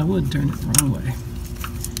 And I would turn it the wrong way.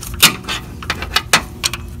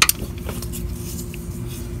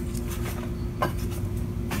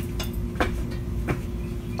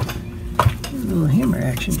 little hammer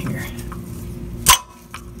action here.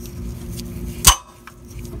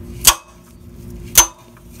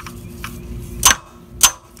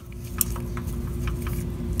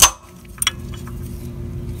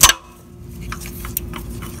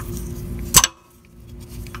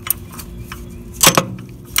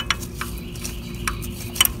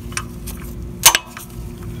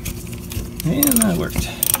 And that worked.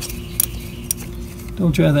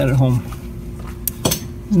 Don't try that at home.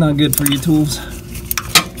 It's not good for your tools.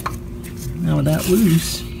 Now with that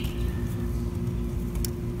loose,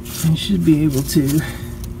 you should be able to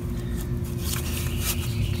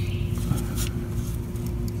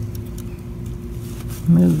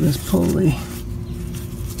move this pulley.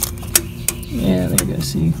 Yeah, there you go,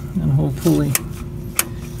 see? That whole pulley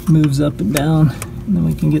moves up and down, and then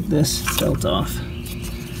we can get this belt off.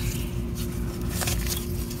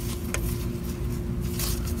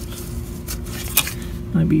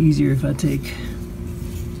 Might be easier if I take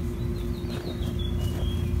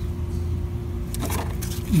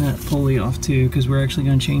that pulley off too, because we're actually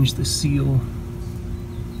going to change the seal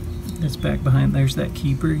that's back behind. There's that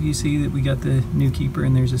keeper, you see that we got the new keeper,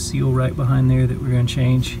 and there's a seal right behind there that we're going to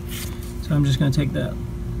change. So I'm just going to take that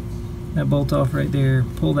bolt off right there,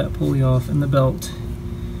 pull that pulley off and the belt,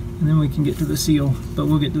 and then we can get to the seal. But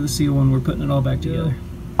we'll get to the seal when we're putting it all back together.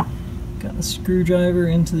 Got the screwdriver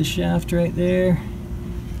into the shaft right there.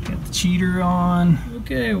 Got the cheater on.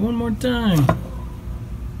 Okay, one more time.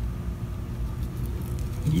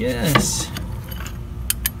 Yes.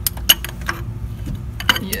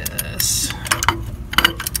 Yes.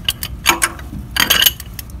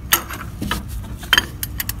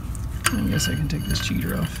 I guess I can take this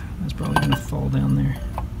cheater off. That's probably going to fall down there.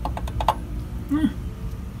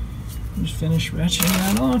 Just finish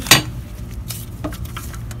ratcheting that off.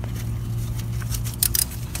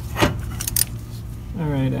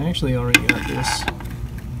 Alright, I actually already got this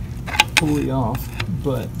pulley off,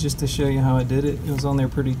 but just to show you how I did it, it was on there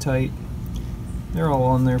pretty tight. They're all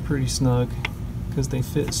on there pretty snug because they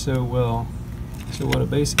fit so well. So what I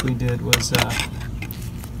basically did was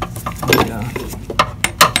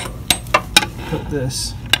put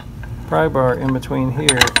this pry bar in between here,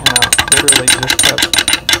 and I literally just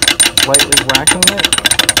kept lightly whacking it,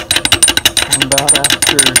 and about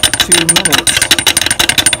after 2 minutes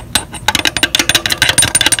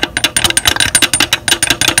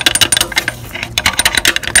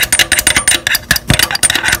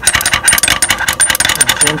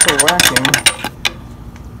gentle whacking,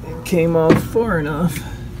 it came off far enough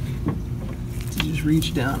to just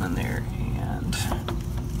reach down in there and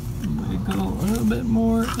wiggle a little bit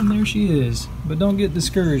more, and there she is. But don't get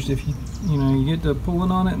discouraged if you get to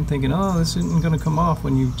pulling on it and thinking, oh, this isn't going to come off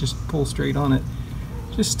when you just pull straight on it.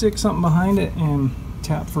 Just stick something behind it and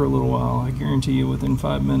tap for a little while. I guarantee you within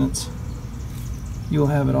 5 minutes you'll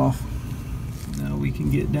have it off. Now we can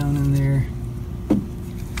get down in there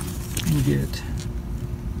and get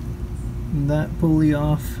that pulley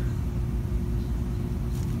off,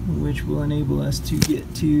 which will enable us to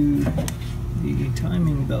get to the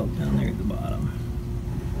timing belt down there at the bottom,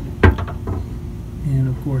 and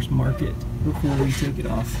of course mark it before we take it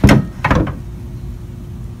off.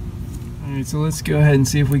 Alright, so let's go ahead and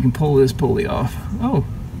see if we can pull this pulley off. Oh,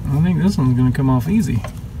 I think this one's going to come off easy.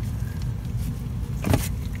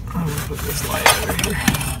 I'm going to put this light over here.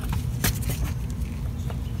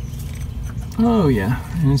 Oh yeah,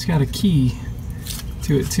 and it's got a key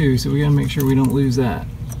to it too, so we gotta make sure we don't lose that.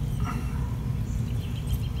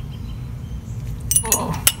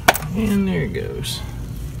 Oh, and there it goes.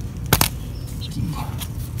 Key.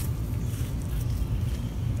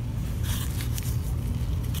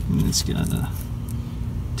 And it's got a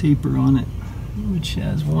taper on it, which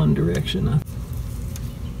has one direction.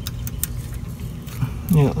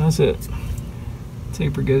 Yeah, that's it.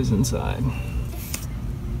 Taper goes inside.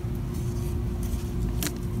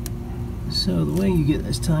 So the way you get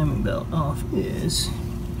this timing belt off is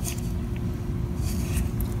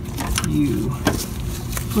you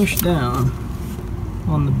push down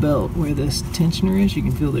on the belt where this tensioner is. You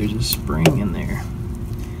can feel there's a spring in there.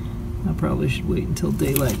 I probably should wait until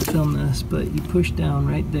daylight to film this, but you push down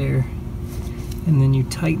right there, and then you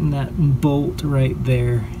tighten that bolt right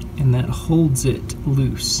there, and that holds it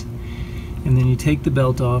loose. And then you take the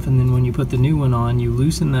belt off, and then when you put the new one on, you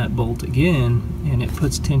loosen that bolt again, and it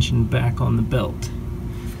puts tension back on the belt.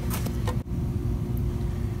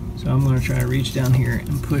 So I'm going to try to reach down here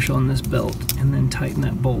and push on this belt, and then tighten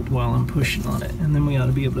that bolt while I'm pushing on it. And then we ought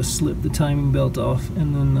to be able to slip the timing belt off,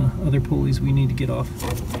 and then the other pulleys we need to get off.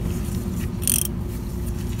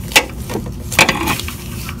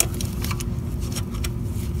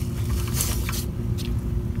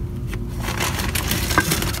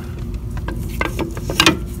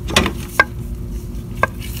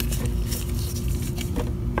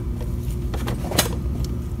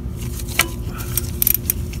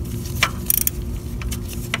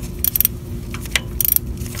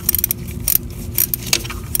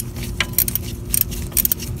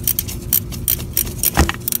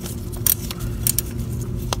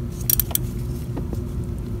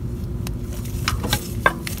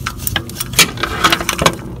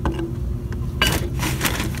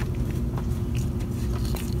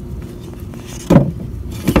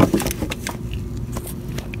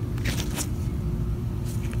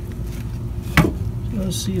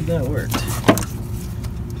 let's see if that worked.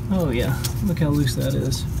 Oh yeah, look how loose that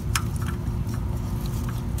is.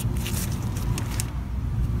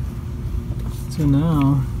 So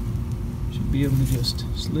now, should be able to just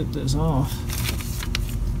slip this off.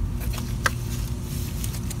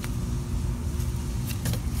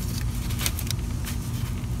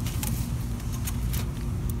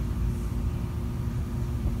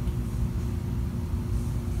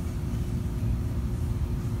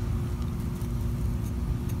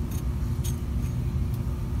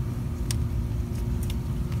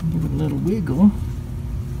 Give it a little wiggle.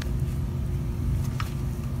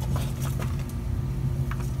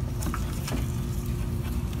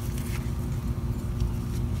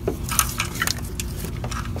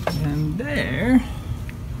 And there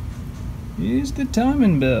is the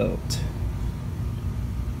timing belt.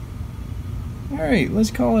 Alright,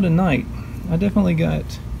 let's call it a night. I definitely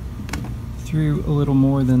got through a little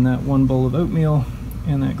more than that one bowl of oatmeal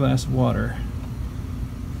and that glass of water,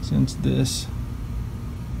 since this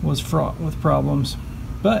was fraught with problems.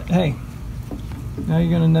 But hey, now you're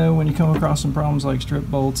going to know when you come across some problems like strip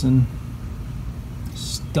bolts and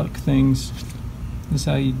stuck things, this is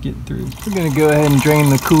how you get through. We're going to go ahead and drain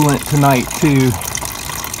the coolant tonight too,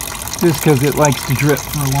 just because it likes to drip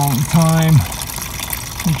for a long time.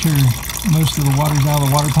 Make sure most of the water's out of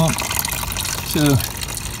the water pump. So,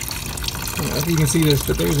 I don't know if you can see this,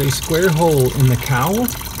 but there's a square hole in the cowl,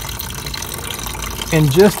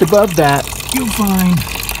 and just above that you'll find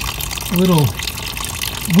a little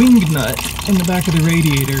wing nut in the back of the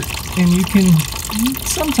radiator, and you can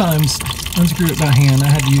sometimes unscrew it by hand.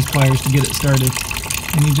 I had to use pliers to get it started.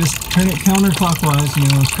 And you just turn it counterclockwise, you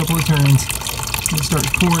know, a couple of turns, and it starts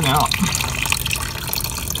pouring out.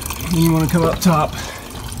 Then you want to come up top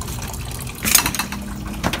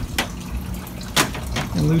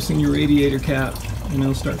and loosen your radiator cap, and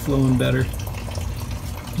it'll start flowing better.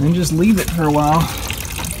 Then just leave it for a while,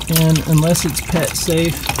 and unless it's pet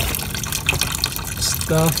safe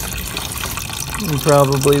stuff, you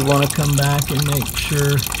probably want to come back and make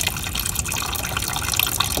sure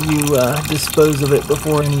you dispose of it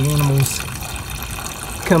before any animals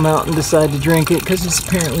come out and decide to drink it, because it's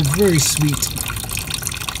apparently very sweet.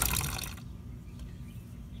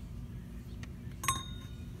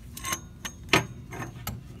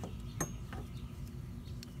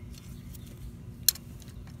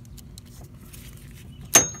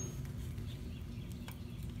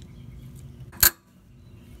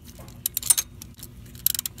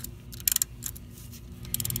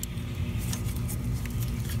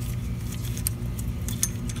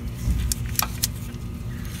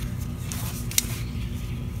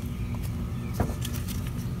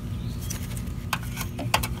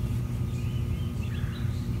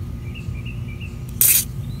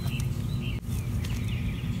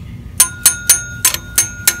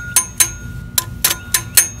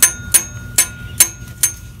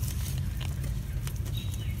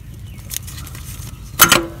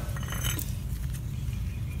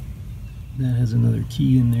 That has another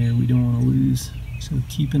key in there we don't want to lose, so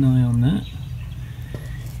keep an eye on that.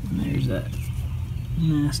 And there's that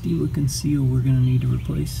nasty looking seal we're going to need to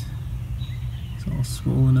replace. It's all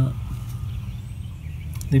swollen up.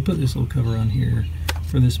 They put this little cover on here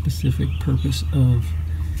for the specific purpose of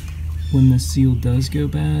when the seal does go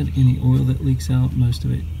bad, any oil that leaks out, most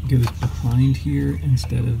of it goes behind here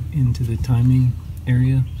instead of into the timing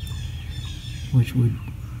area, which would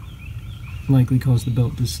likely cause the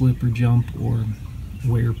belt to slip or jump or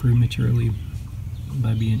wear prematurely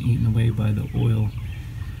by being eaten away by the oil.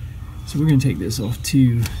 So we're going to take this off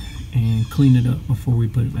too and clean it up before we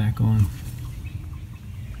put it back on.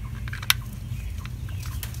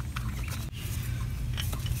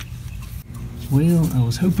 Well, I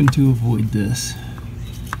was hoping to avoid this,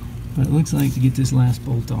 but it looks like to get this last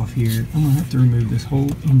bolt off here, I'm going to have to remove this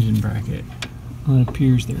whole engine bracket. Well, it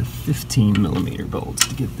appears there are 15mm bolts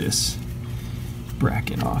to get this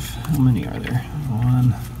bracket off. How many are there?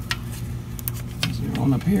 One. Is there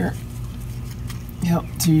one up here? Yep,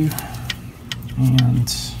 two. And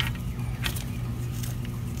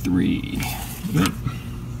three. Yep.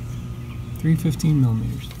 3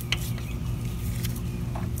 15mm.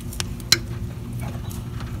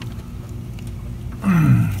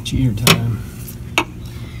 Cheater time.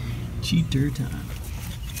 Cheater time.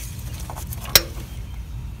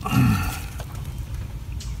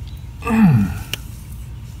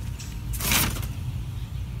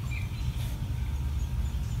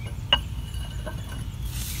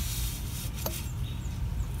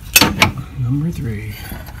 Number 3.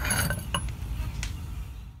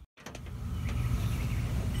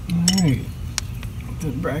 Alright, get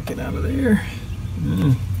the bracket out of there.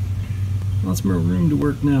 Lots more room to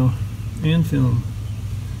work now, and film.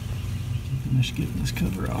 Finish getting this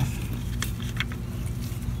cover off.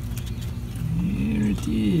 There it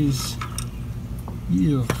is.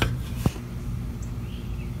 Yeah.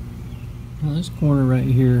 Now this corner right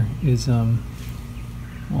here is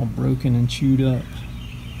all broken and chewed up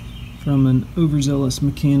from an overzealous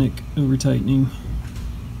mechanic over tightening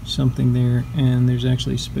something there, and there's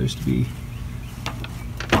actually supposed to be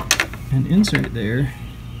an insert there,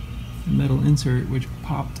 a metal insert, which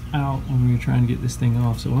popped out when we were trying to get this thing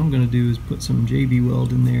off. So what I'm going to do is put some JB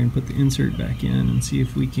weld in there and put the insert back in and see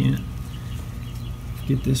if we can't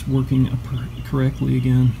get this working correctly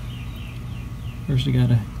again. First I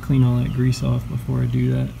gotta clean all that grease off before I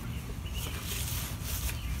do that.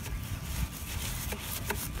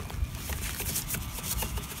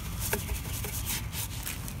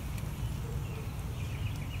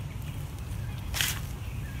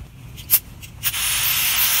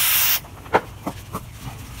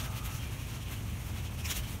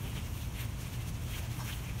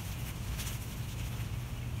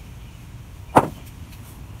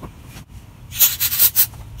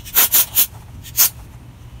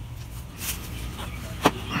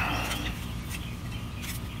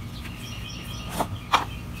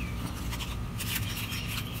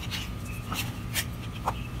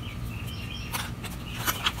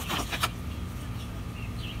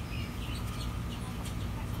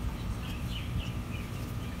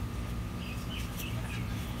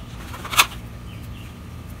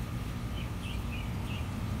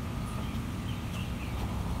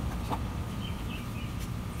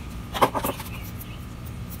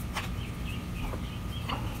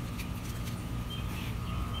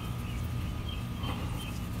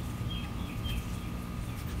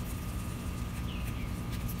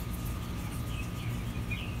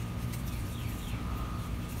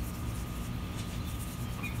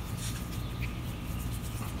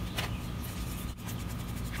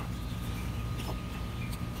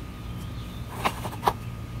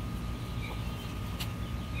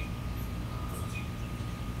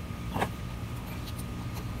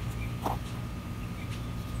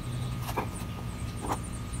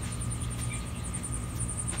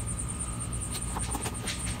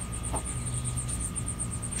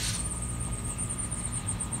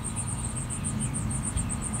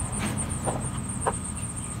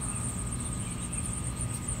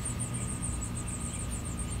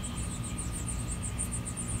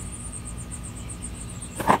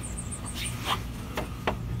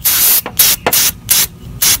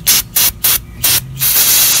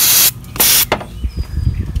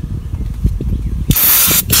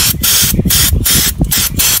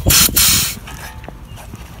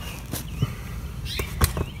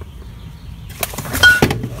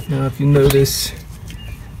 Now if you notice,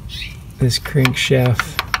 this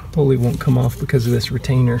crankshaft pulley won't come off because of this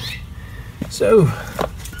retainer. So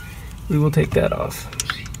we will take that off.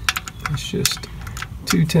 It's just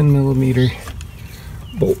two 10mm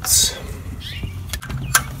bolts.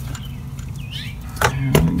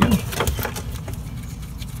 There we go.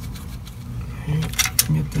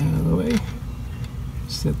 Get that out of the way.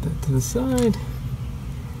 Set that to the side.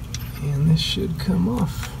 And this should come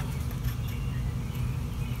off.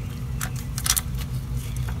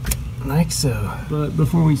 Like so. But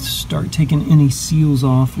before we start taking any seals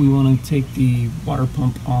off, we want to take the water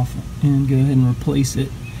pump off and go ahead and replace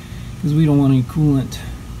it, because we don't want any coolant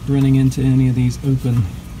running into any of these open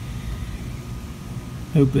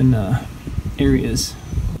areas.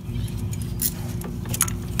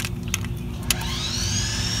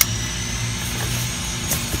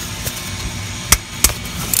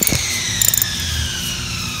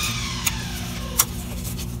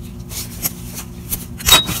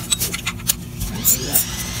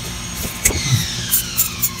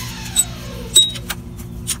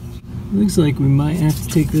 Looks like we might have to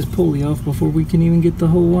take this pulley off before we can even get the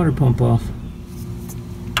whole water pump off.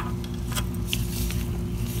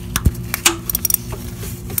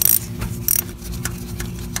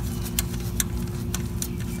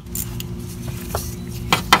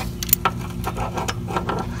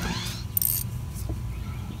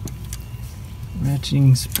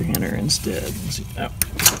 Ratcheting spanner instead. Let's see. Oh,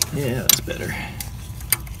 yeah, that's better.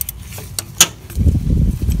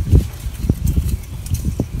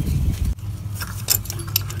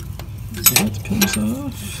 That comes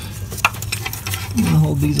off. I'm gonna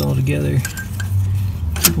hold these all together,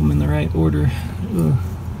 keep them in the right order. Ugh.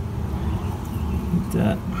 Like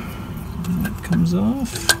that. And that comes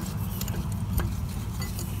off.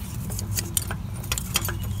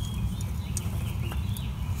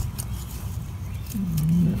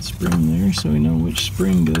 And that spring there, so we know which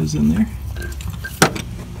spring goes in there.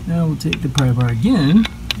 Now we'll take the pry bar again,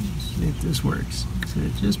 see if this works. So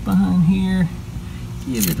just behind here,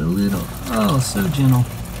 give it a little, oh, so gentle.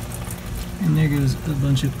 And there goes a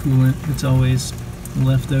bunch of coolant that's always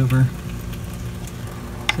left over.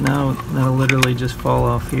 So now that'll literally just fall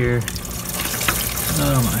off here.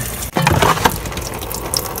 Oh my.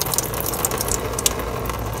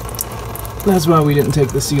 That's why we didn't take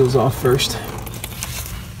the seals off first.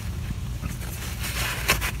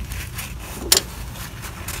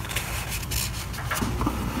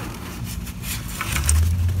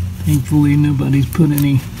 Thankfully nobody's put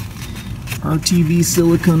any RTV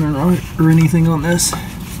silicone or anything on this.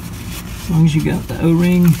 As long as you got the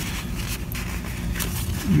O-ring,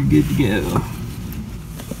 you're good to go.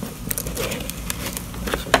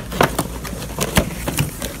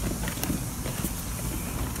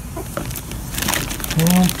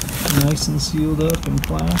 Pump, nice and sealed up in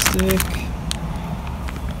plastic.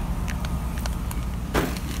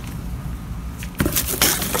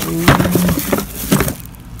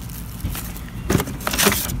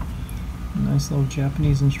 Nice little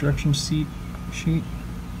Japanese instruction sheet.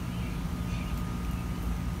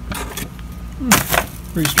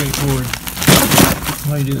 Pretty straightforward.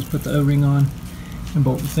 All you do is put the O-ring on and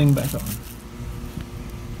bolt the thing back on.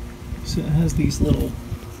 So it has these little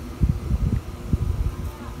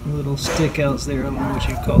stick outs there. I don't know what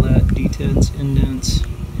you call that. Detents, indents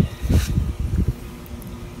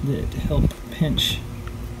that help pinch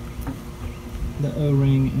the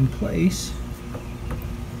O-ring in place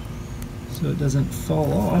so it doesn't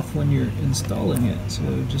fall off when you're installing it. So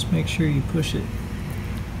just make sure you push it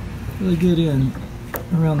really good in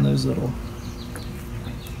around those little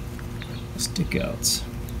stick outs.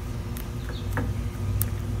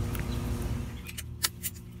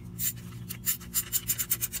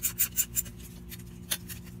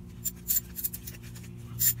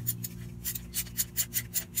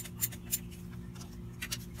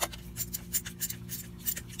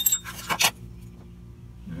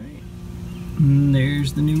 And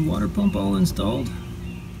there's the new water pump all installed.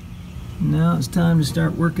 Now it's time to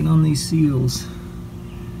start working on these seals.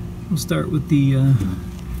 We'll start with the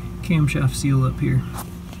camshaft seal up here.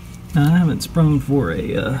 Now I haven't sprung for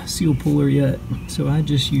a seal puller yet, so I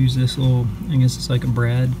just use this little, I guess it's like a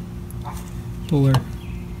brad puller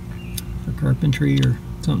for carpentry or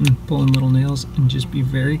something, pulling little nails, and just be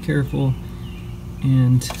very careful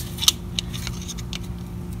and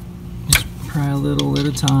just pry a little at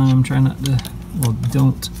a time. Try not to, well,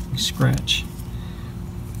 don't scratch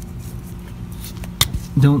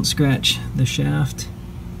the shaft,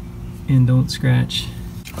 and don't scratch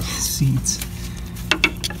seats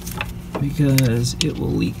because it will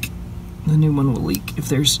leak. The new one will leak if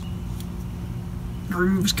there's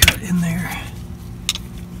grooves cut in there.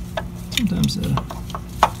 Sometimes a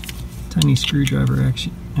tiny screwdriver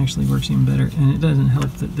actually works even better, and it doesn't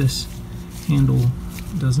help that this handle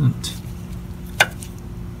doesn't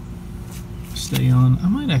stay on. I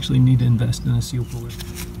might actually need to invest in a seal puller.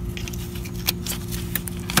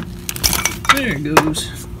 There it goes.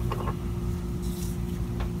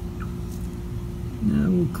 Now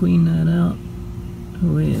we'll clean that out.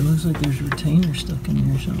 Oh wait, it looks like there's retainer stuck in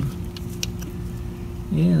there or something.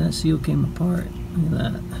 Yeah, that seal came apart. Look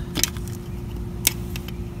at that.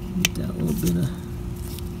 Get that little bit of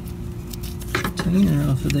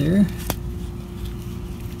retainer off of there.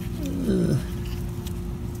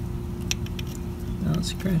 Not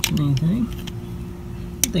scratching anything.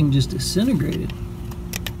 That thing just disintegrated.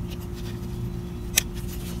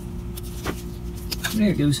 There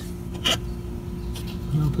it goes.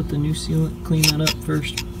 I'll put the new sealant, clean that up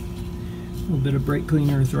first. A little bit of brake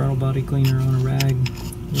cleaner or throttle body cleaner on a rag.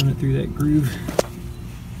 Run it through that groove.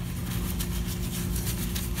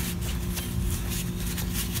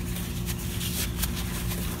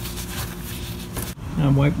 I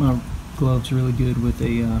wipe my gloves really good with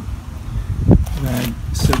a rag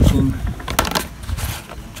soaked in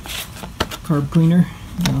carb cleaner.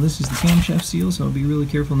 Now this is the camshaft seal, so I'll be really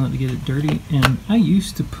careful not to get it dirty. And I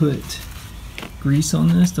used to put grease on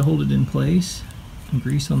this to hold it in place, and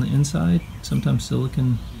grease on the inside, sometimes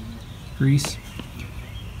silicone grease,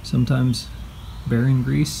 sometimes bearing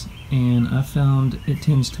grease, and I found it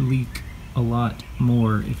tends to leak a lot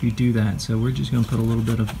more if you do that. So we're just going to put a little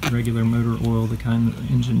bit of regular motor oil, the kind that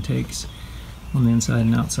the engine takes, on the inside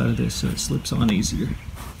and outside of this so it slips on easier.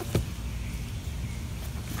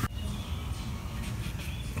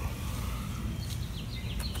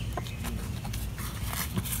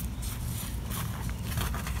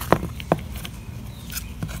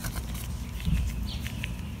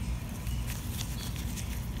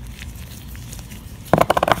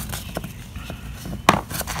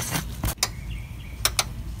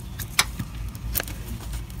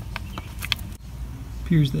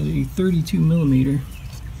 appears that a 32 millimeter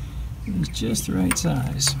is just the right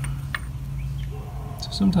size.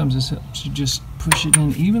 So sometimes this helps you just push it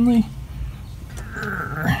in evenly,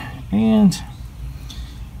 and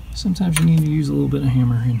sometimes you need to use a little bit of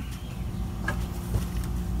hammering.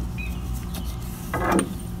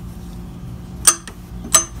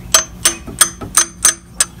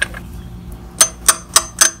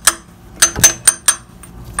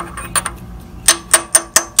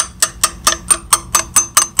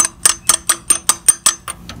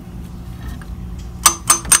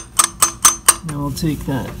 Now I'll take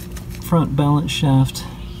that front balance shaft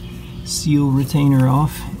seal retainer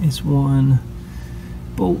off. It's one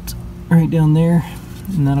bolt right down there,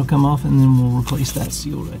 and that'll come off, and then we'll replace that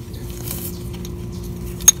seal right there.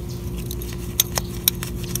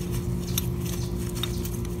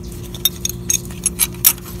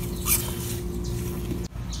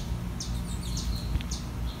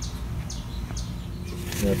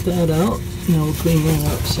 Got that out. Now we'll clean that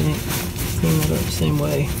up the same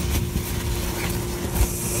way.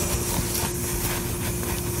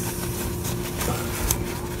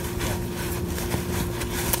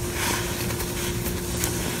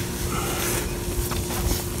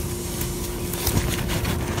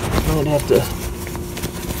 I'd have to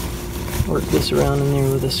work this around in there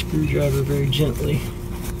with a screwdriver very gently,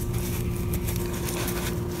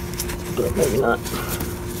 but maybe not.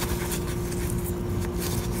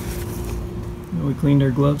 Now we cleaned our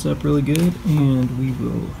gloves up really good, and we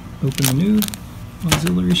will open the new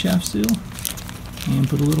auxiliary shaft seal and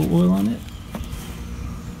put a little oil on it.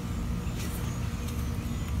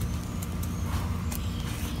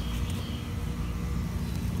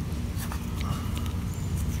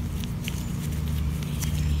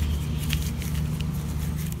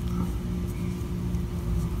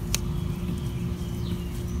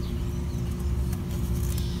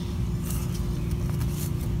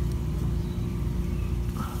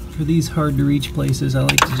 For these hard to reach places, I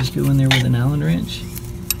like to just go in there with an Allen wrench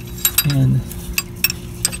and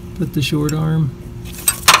put the short arm,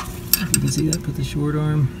 if you can see that, put the short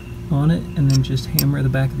arm on it, and then just hammer the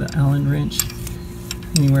back of the Allen wrench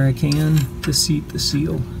anywhere I can to seat the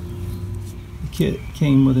seal. The kit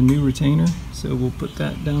came with a new retainer, so we'll put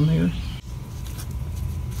that down there.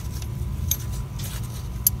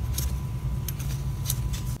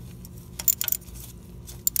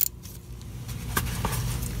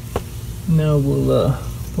 Now we'll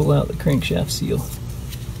pull out the crankshaft seal.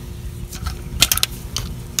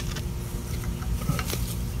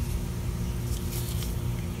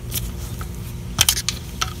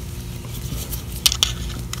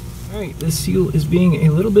 Alright, this seal is being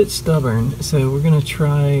a little bit stubborn, so we're going to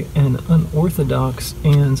try an unorthodox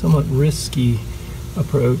and somewhat risky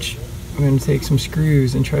approach. We're going to take some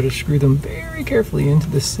screws and try to screw them very carefully into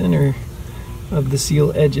the center of the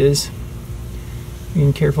seal edges,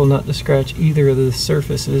 being careful not to scratch either of the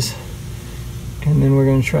surfaces, and then we're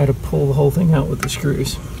going to try to pull the whole thing out with the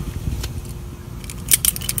screws.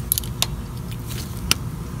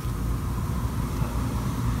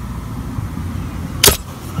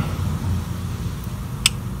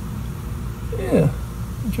 Yeah,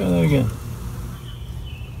 let's try that again.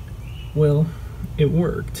 Well, it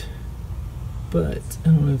worked, but I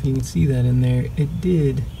don't know if you can see that in there. It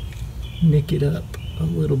did nick it up a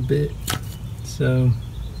little bit. So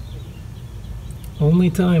only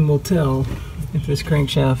time will tell if this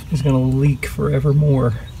crankshaft is going to leak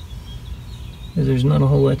forevermore, because there's not a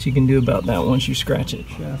whole lot you can do about that once you scratch it.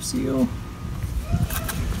 Shaft seal.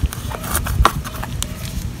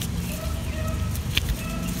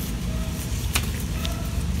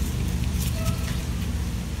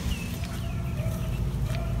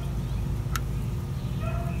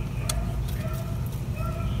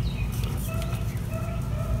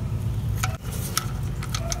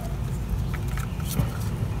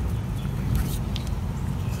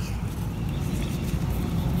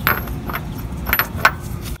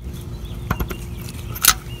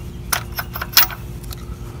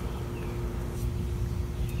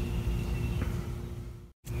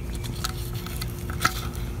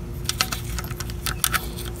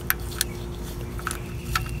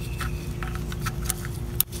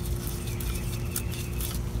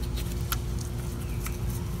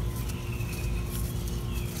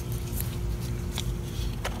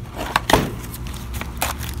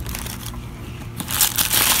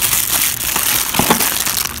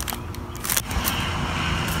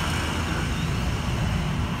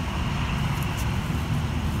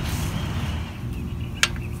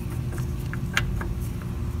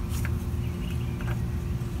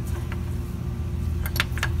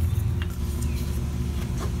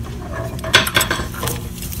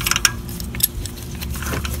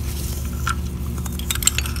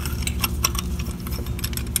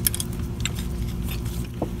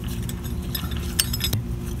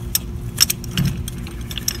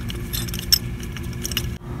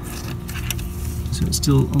 so it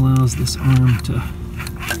still allows this arm to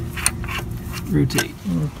rotate.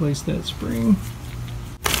 And replace that spring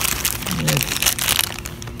with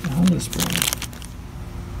the Honda spring.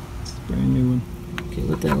 It's a brand new one. Okay,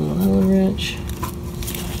 with that little Allen wrench,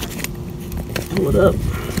 pull it up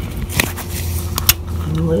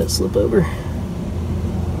and let it slip over.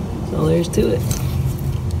 That's all there is to it.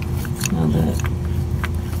 Now that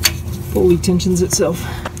pulley tensions itself.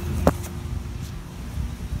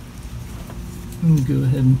 I'm going to go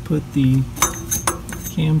ahead and put the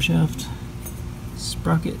camshaft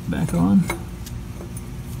sprocket back on.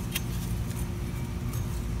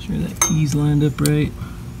 Make sure that key's lined up right.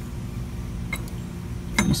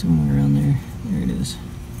 Maybe somewhere around there. There it is.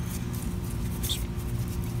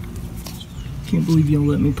 Can't believe y'all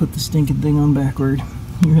let me put the stinking thing on backward.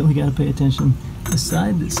 You really got to pay attention. The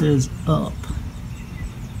side that says up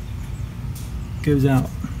goes out.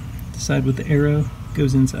 The side with the arrow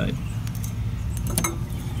goes inside.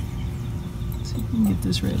 See if we can get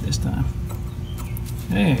this right this time.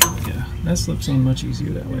 There we go. That slips on much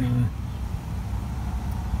easier that way.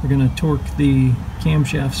 We're going to torque the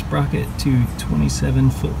camshaft sprocket to 27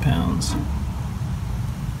 foot-pounds.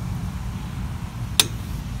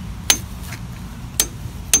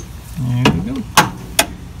 There we go.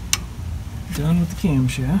 Done with the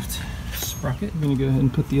camshaft sprocket. I'm going to go ahead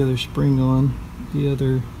and put the other spring on, the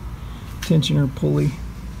other tensioner pulley.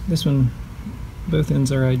 This one, both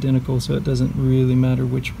ends are identical, so it doesn't really matter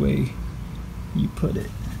which way you put it.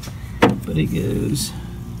 But it goes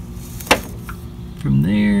from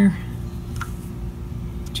there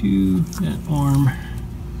to that arm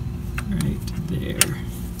right there.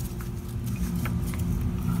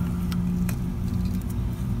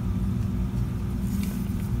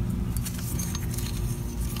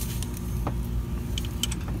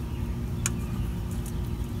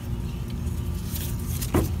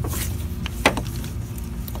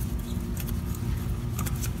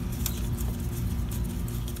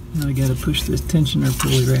 Now I gotta push this tensioner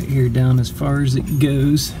pulley right here down as far as it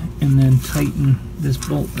goes and then tighten this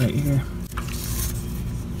bolt right here.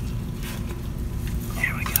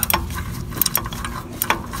 There we go.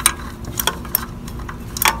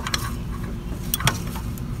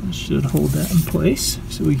 This should hold that in place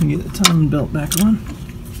so we can get the timing belt back on.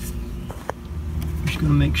 Just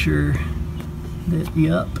gonna make sure that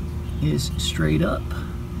the up is straight up,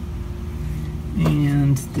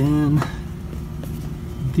 and then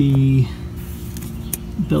the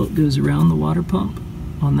belt goes around the water pump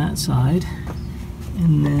on that side,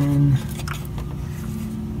 and then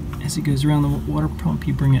as it goes around the water pump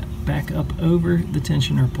you bring it back up over the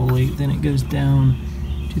tensioner pulley, then it goes down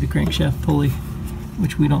to the crankshaft pulley,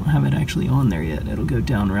 which we don't have it actually on there yet. It'll go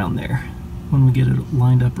down around there when we get it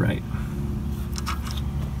lined up right.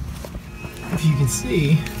 If you can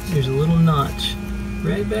see, there's a little notch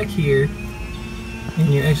right back here,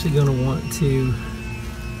 and you're actually going to want to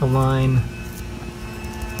align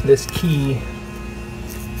this key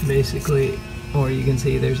basically, or you can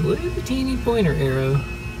see there's a little teeny pointer arrow.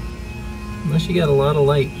 Unless you got a lot of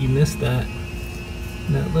light, you miss that.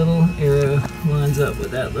 And that little arrow lines up with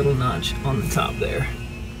that little notch on the top there.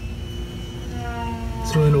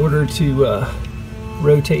 So in order to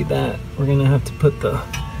rotate that, we're going to have to put the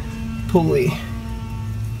pulley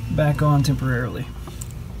back on temporarily.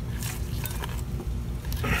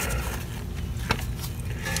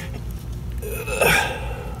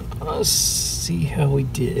 Let's see how we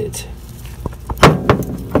did.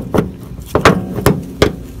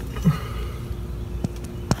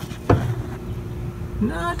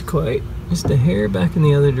 Not quite, just a hair back in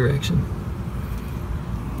the other direction.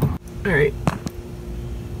 Alright,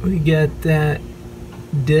 we got that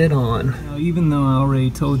dead on. Now, even though I already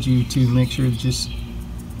told you to make sure just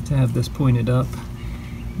to have this pointed up,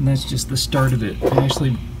 and that's just the start of it, I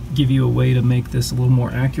actually give you a way to make this a little more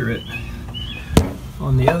accurate.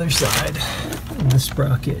 On the other side of the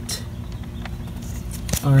sprocket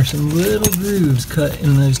are some little grooves cut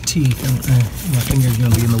in those teeth, and my finger's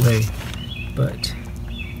going to be in the way, but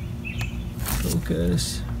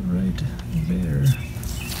focus right there.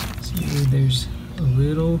 See, there's a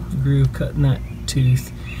little groove cut in that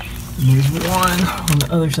tooth, and there's one on the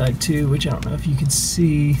other side too, which I don't know if you can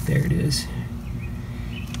see. There it is.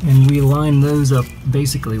 And we line those up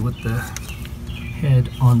basically with the head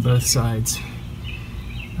on both sides.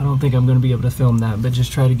 I don't think I'm going to be able to film that, but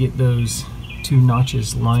just try to get those two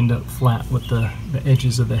notches lined up flat with the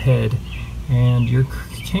edges of the head, and your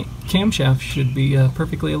camshaft should be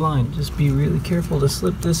perfectly aligned. Just be really careful to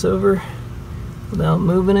slip this over without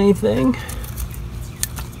moving anything.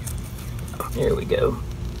 There we go.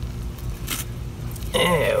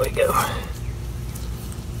 There we go.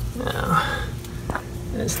 Now,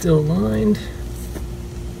 That's still aligned.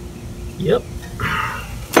 Yep.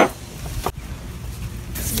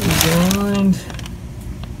 It's aligned.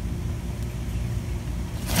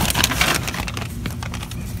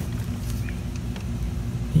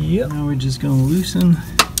 Yep. Now we're just going to loosen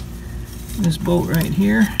this bolt right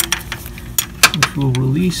here, which will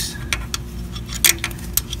release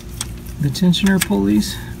the tensioner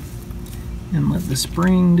pulleys and let the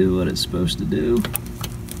spring do what it's supposed to do.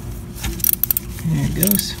 There it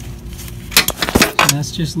goes. And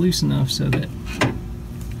that's just loose enough so that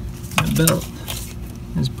the belt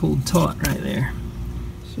is pulled taut right there.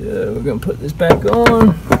 So we're going to put this back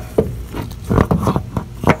on.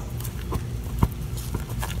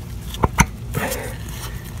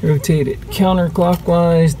 Rotate it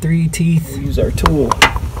counterclockwise, 3 teeth. We'll use our tool.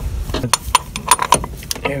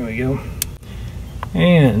 There we go.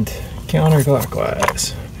 And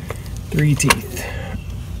counterclockwise, 3 teeth.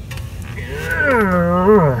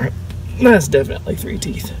 That's definitely 3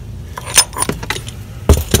 teeth.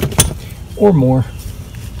 Or more.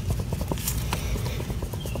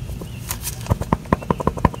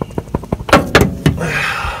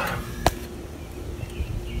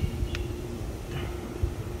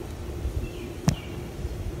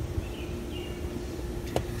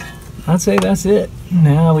 I'd say that's it.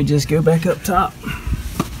 Now we just go back up top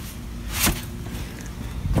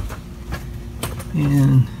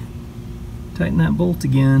and tighten that bolt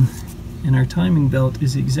again, and our timing belt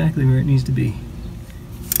is exactly where it needs to be.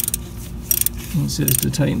 It says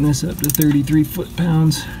to tighten this up to 33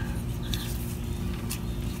 foot-pounds.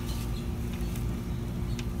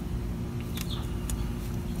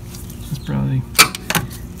 That's probably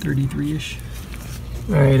 33-ish.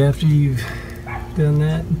 Alright, after you've done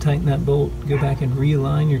that and tighten that bolt, go back and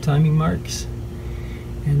realign your timing marks.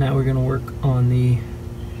 And now we're going to work on the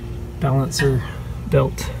balancer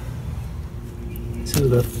belt. So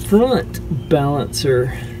the front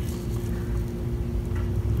balancer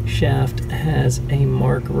shaft has a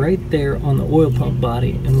mark right there on the oil pump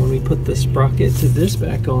body, and when we put the sprocket to this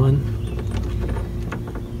back on,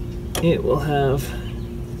 it will have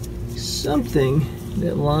something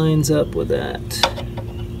that lines up with that.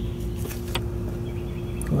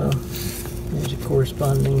 Well, there's a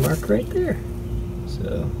corresponding mark right there.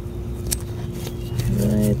 So,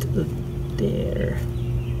 right there.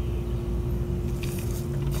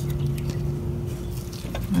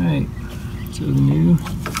 Alright, so the new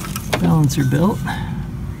balancer belt.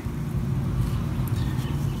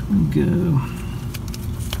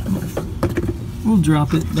 We'll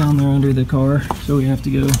drop it down there under the car, so we have to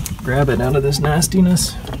go grab it out of this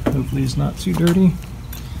nastiness. Hopefully it's not too dirty.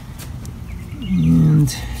 And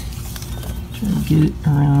try to get it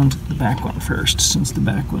around the back one first, since the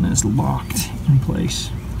back one is locked in place.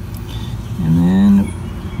 And then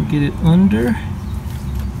we'll get it under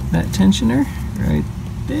that tensioner right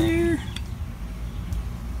there.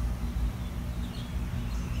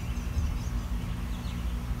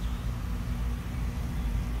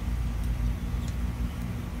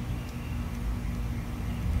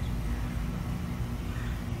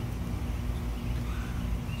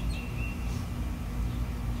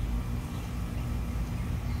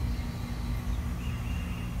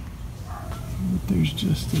 But there's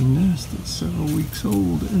just a nest that's several weeks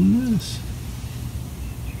old in this.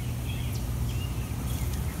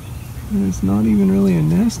 And it's not even really a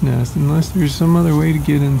nest unless there's some other way to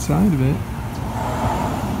get inside of it.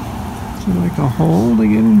 Is there like a hole to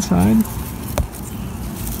get inside?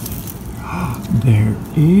 There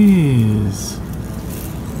is.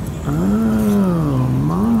 Oh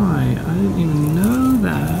my, I didn't even know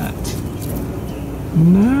that.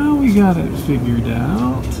 Now we got it figured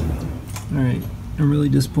out. Alright, I'm really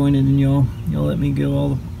disappointed in y'all. Y'all let me go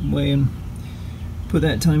all the way and put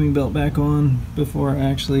that timing belt back on before I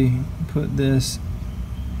actually put this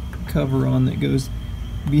cover on that goes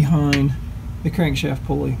behind the crankshaft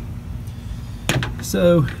pulley.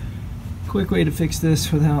 So, quick way to fix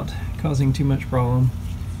this without causing too much problem,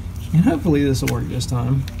 and hopefully this will work this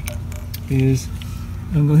time, is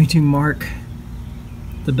I'm going to mark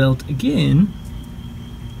the belt again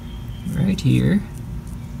right here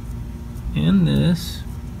and this,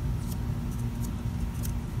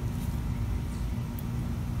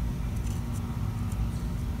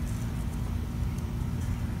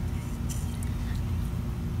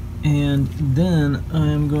 and then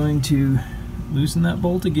I'm going to loosen that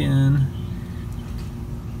bolt again,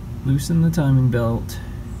 loosen the timing belt,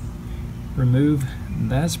 remove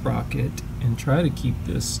that sprocket, and try to keep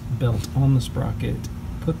this belt on the sprocket,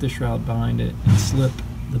 put the shroud behind it, and slip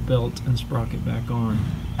the belt and sprocket back on.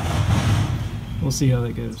 We'll see how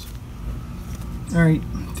that goes. Alright,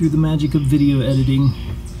 through the magic of video editing,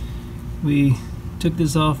 we took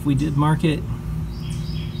this off, we did mark it,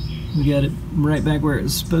 we got it right back where it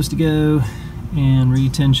was supposed to go, and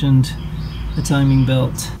retensioned the timing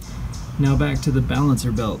belt. Now back to the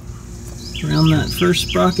balancer belt. Around that first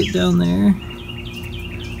sprocket down there,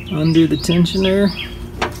 undo the tensioner,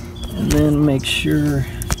 and then make sure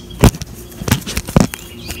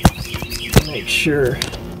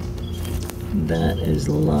that is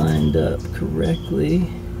lined up correctly,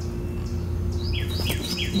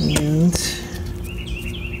 and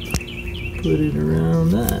put it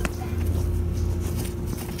around that.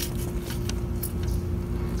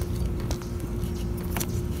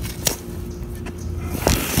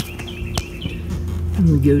 And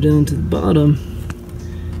we go down to the bottom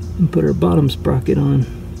and put our bottom sprocket on.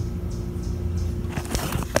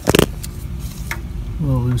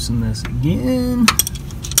 We'll loosen this again.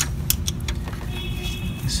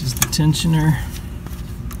 This is the tensioner.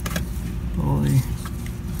 Pulley.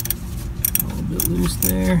 A little bit loose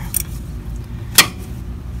there.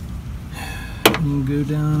 And we'll go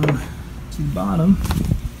down to the bottom.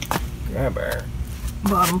 Grab our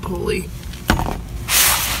bottom pulley.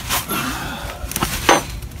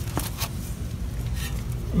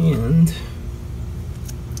 And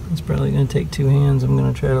it's probably going to take two hands. I'm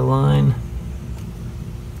going to try to line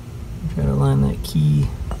that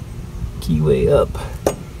keyway up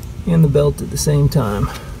and the belt at the same time.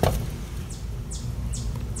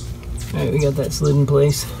 Alright, we got that slid in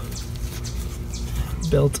place.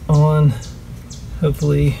 Belt on.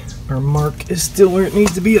 Hopefully our mark is still where it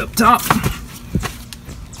needs to be up top.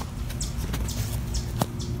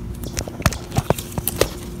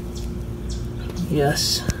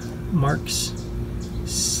 Yes, marks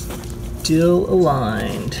still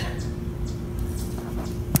aligned.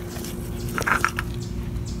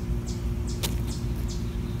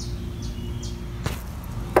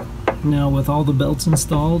 Now with all the belts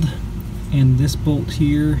installed and this bolt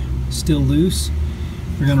here still loose,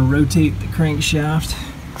 we're going to rotate the crankshaft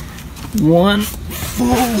one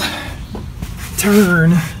full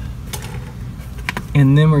turn,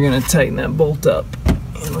 and then we're going to tighten that bolt up,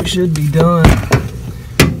 and we should be done.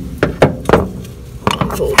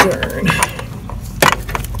 Full turn.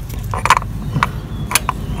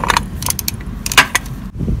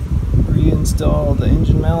 Reinstall the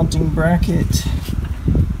engine mounting bracket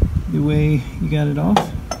the way you got it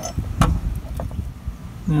off.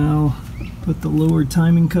 Now put the lower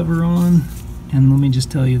timing cover on, and let me just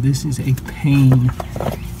tell you, this is a pain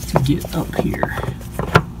to get up here.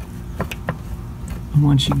 And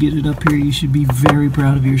once you get it up here, you should be very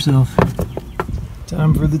proud of yourself.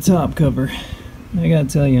 Time for the top cover. I gotta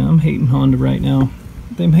tell you, I'm hating Honda right now.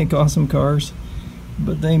 They make awesome cars,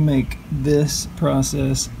 but they make this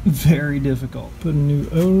process very difficult. Put a new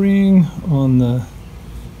O-ring on the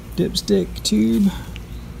dipstick tube.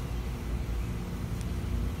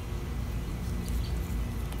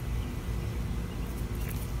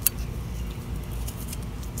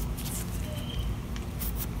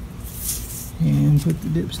 And put the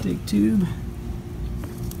dipstick tube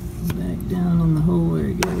back down in the hole where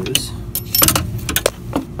it goes.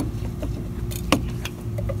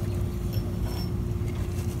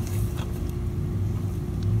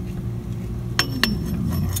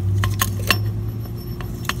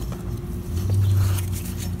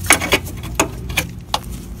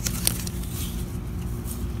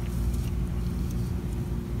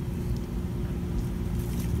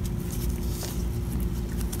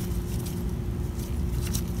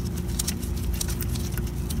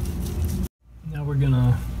 We're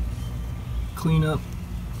gonna clean up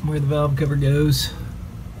where the valve cover goes.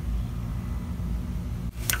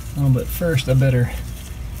 Oh, but first I better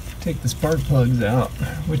take the spark plugs out,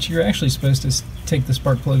 which you're actually supposed to take the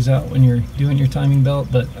spark plugs out when you're doing your timing belt,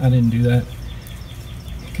 but I didn't do that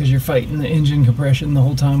because you're fighting the engine compression the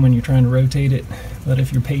whole time when you're trying to rotate it. But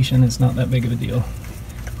if you're patient, it's not that big of a deal.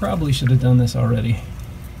 Probably should have done this already.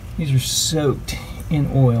 These are soaked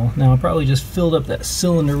in oil. Now I probably just filled up that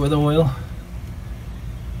cylinder with oil.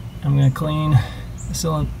 I'm going to clean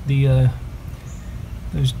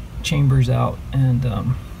those chambers out, and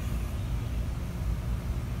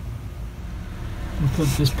put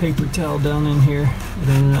this paper towel down in here with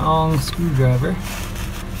a long screwdriver.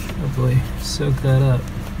 Hopefully soak that up.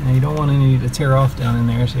 Now you don't want any to tear off down in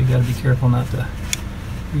there, so you got to be careful not to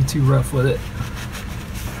be too rough with it.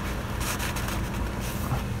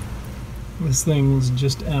 This thing was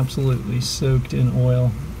just absolutely soaked in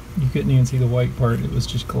oil. You couldn't even see the white part, it was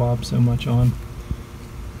just globbed so much on.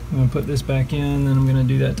 I'm going to put this back in, then I'm going to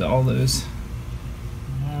do that to all those.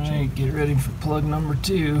 Alright, get ready for plug number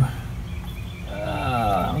 2.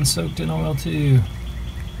 that one's soaked in oil too.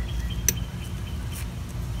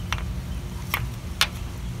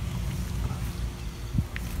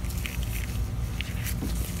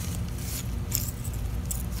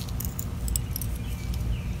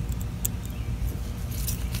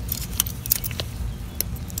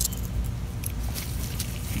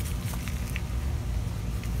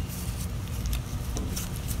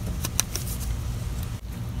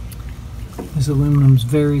 This aluminum's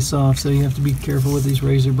very soft, so you have to be careful with these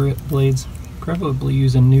razor blades. Probably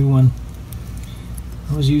use a new one.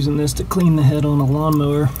 I was using this to clean the head on a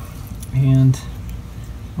lawnmower, and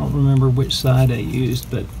I don't remember which side I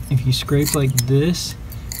used, but if you scrape like this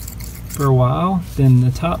for a while, then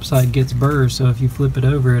the top side gets burrs, so if you flip it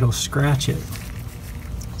over, it'll scratch it.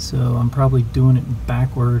 So I'm probably doing it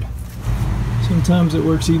backward. Sometimes it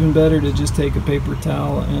works even better to just take a paper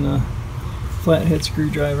towel and a flathead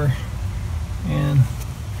screwdriver and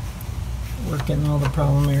work in all the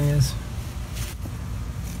problem areas.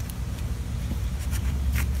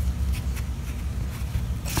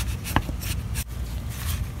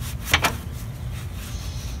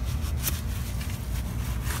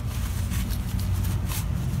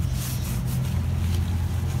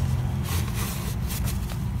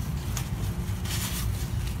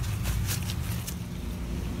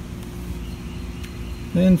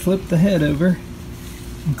 Then flip the head over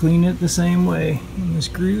and clean it the same way in this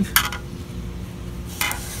groove.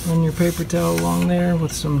 Run your paper towel along there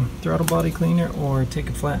with some throttle body cleaner, or take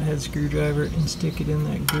a flathead screwdriver and stick it in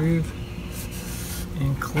that groove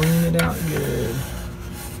and clean it out good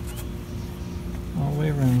all the way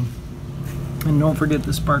around. And don't forget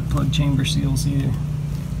the spark plug chamber seals either.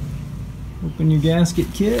 Open your gasket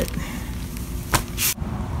kit.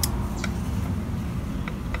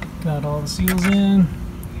 Got all the seals in.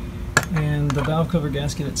 And the valve cover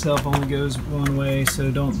gasket itself only goes one way,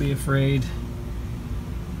 so don't be afraid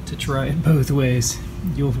to try it both ways.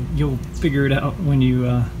 You'll figure it out when you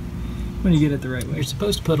get it the right way. You're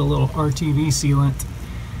supposed to put a little RTV sealant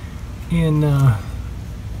in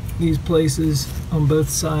these places on both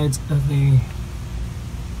sides of the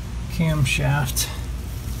camshaft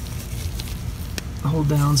hold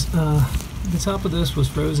downs. The top of this was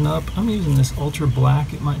frozen up. I'm using this ultra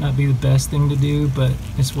black. It might not be the best thing to do, but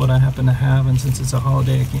it's what I happen to have, and since it's a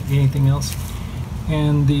holiday I can't get anything else.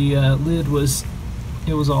 And the lid was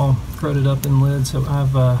all crowded up in lid, so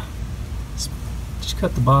I've just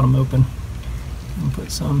cut the bottom open and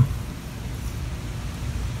put some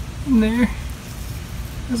in there.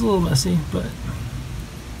 It's a little messy, but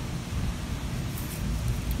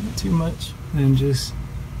not too much. And just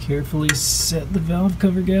carefully set the valve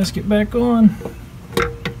cover gasket back on.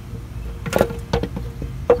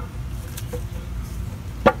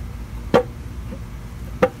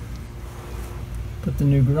 Put the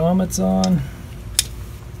new grommets on.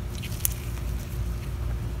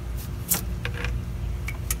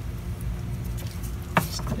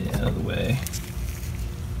 Stay out of the way.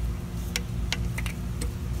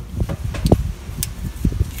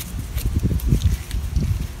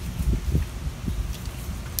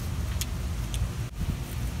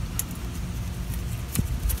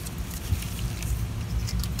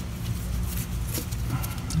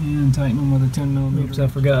 And tighten them with a 10mm. Oops, I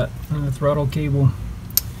forgot. The throttle cable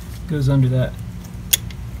goes under that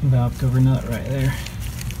valve cover nut right there.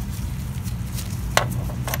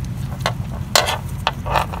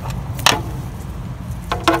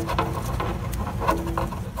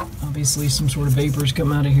 Obviously some sort of vapors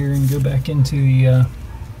come out of here and go back into the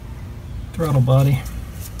throttle body.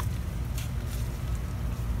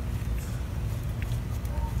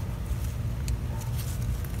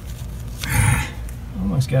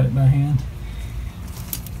 Almost got it by hand.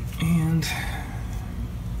 And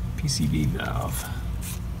PCV valve.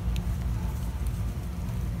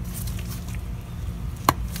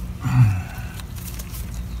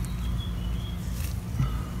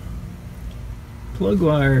 Plug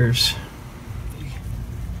wires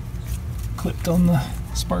clipped on the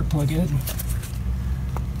spark plug head.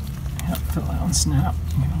 Yep, fill out and snap.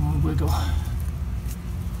 Give it a little wiggle.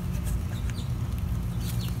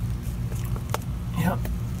 Yep.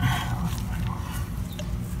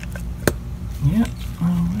 Yep.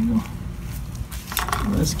 Wiggle.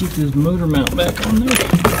 Let's get this motor mount back on there.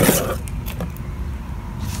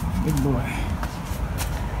 Good boy.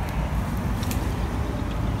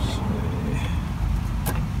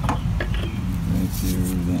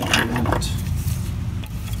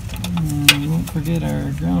 Don't forget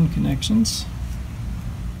our ground connections.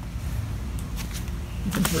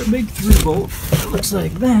 Looking for a big through bolt. It looks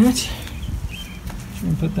like that. We're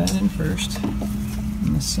going to put that in first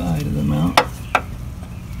on the side of the mount.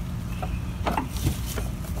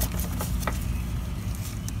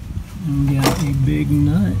 And got a big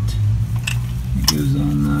nut. It goes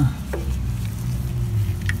on the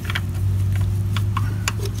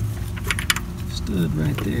stud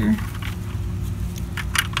right there.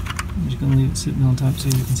 I'm just going to leave it sitting on top so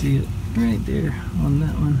you can see it right there on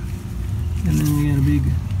that one. And then we got a big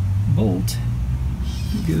bolt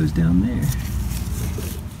that goes down there.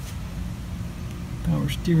 Power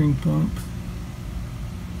steering pump.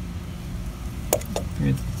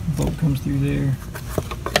 Right, the bolt comes through there.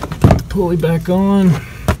 Put the pulley back on.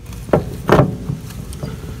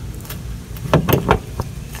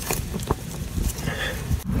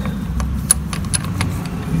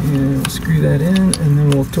 And we'll screw that in, and then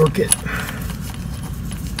we'll torque it.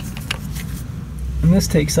 And this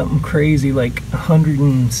takes something crazy like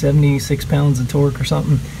 176 pounds of torque or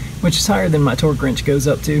something, which is higher than my torque wrench goes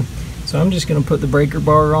up to. So I'm just going to put the breaker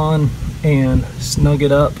bar on and snug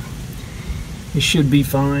it up. It should be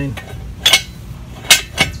fine.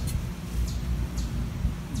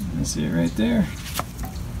 You see it right there.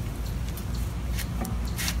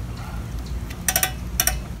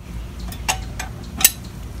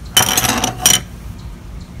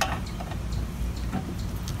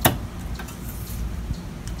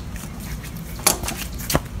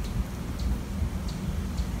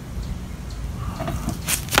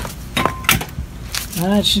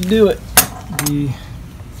 That should do it. The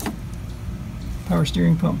power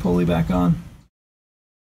steering pump pulley back on.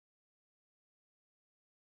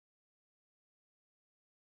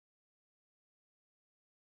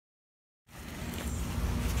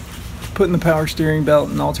 Putting the power steering belt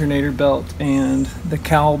and alternator belt and the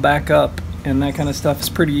cowl back up and that kind of stuff is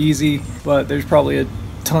pretty easy, but there's probably a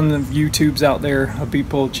ton of YouTubes out there of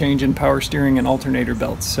people changing power steering and alternator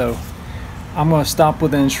belts. So I'm going to stop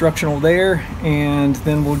with an instructional there, and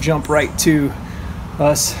then we'll jump right to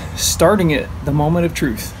us starting it, the moment of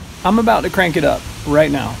truth. I'm about to crank it up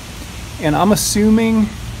right now, and I'm assuming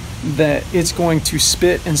that it's going to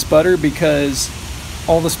spit and sputter because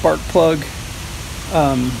all the spark plug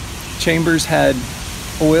chambers had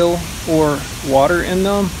oil or water in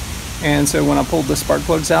them, and so when I pulled the spark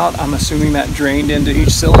plugs out, I'm assuming that drained into each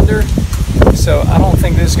cylinder. So I don't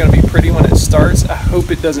think this is going to be pretty when it starts. I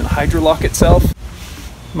hope it doesn't hydrolock itself.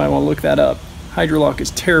 Might want to look that up. Hydrolock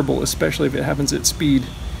is terrible, especially if it happens at speed.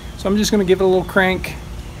 So I'm just going to give it a little crank,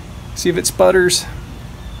 see if it sputters.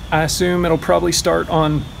 I assume it'll probably start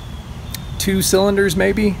on 2 cylinders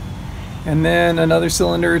maybe, and then another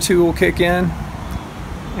cylinder or 2 will kick in,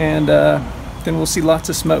 and then we'll see lots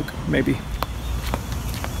of smoke maybe.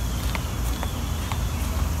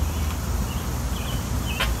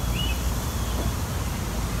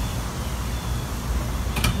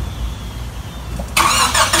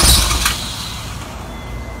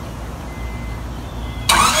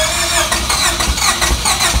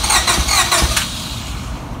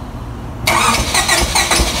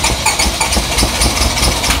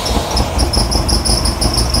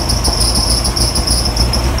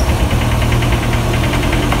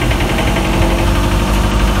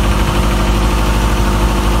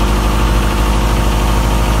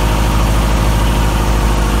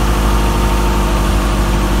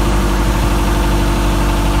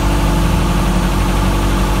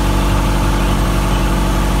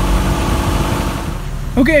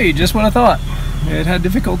 Okay, just what I thought. It had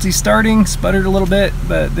difficulty starting, sputtered a little bit,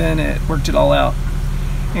 but then it worked it all out.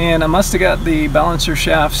 And I must have got the balancer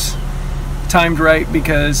shafts timed right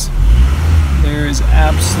because there is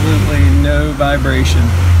absolutely no vibration.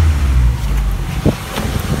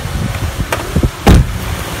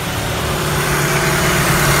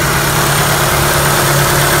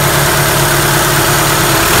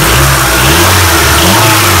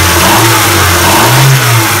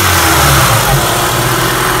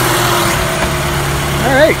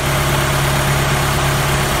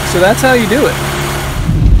 So that's how you do it.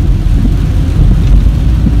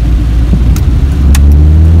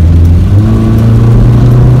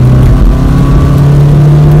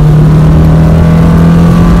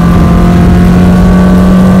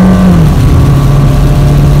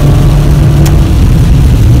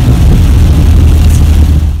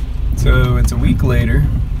 So it's a week later.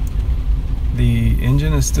 The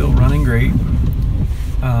engine is still running great.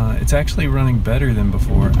 It's actually running better than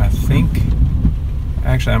before.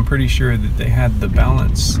 Actually, I'm pretty sure that they had the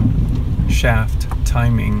balance shaft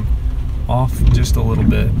timing off just a little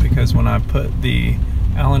bit, because when I put the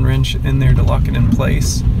Allen wrench in there to lock it in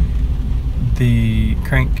place, the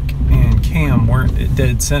crank and cam weren't at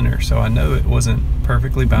dead center, so I know it wasn't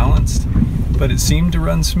perfectly balanced, but it seemed to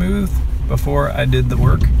run smooth before I did the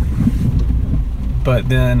work. But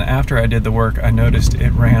then after I did the work, I noticed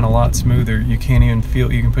it ran a lot smoother. You can't even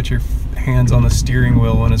feel, you can put your hands on the steering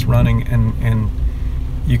wheel when it's running, and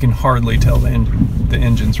you can hardly tell the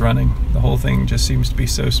engine's running. The whole thing just seems to be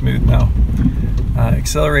so smooth now.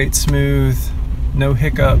 Accelerate smooth, no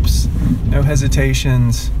hiccups, no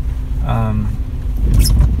hesitations.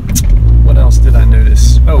 What else did I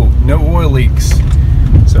notice? Oh, no oil leaks.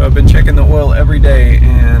 So I've been checking the oil every day,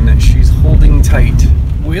 and she's holding tight.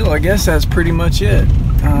 Well, I guess that's pretty much it.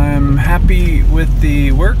 I'm happy with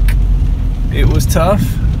the work. It was tough,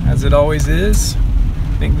 as it always is.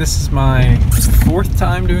 I think this is my 4th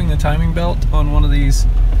time doing the timing belt on one of these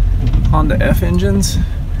Honda F engines.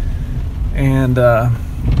 And I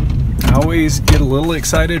always get a little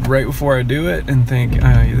excited right before I do it and think,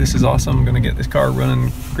 this is awesome, I'm gonna get this car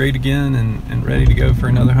running great again and ready to go for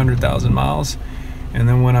another 100,000 miles. And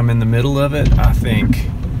then when I'm in the middle of it, I think,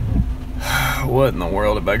 what in the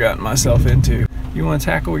world have I gotten myself into? You want to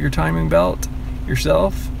tackle your timing belt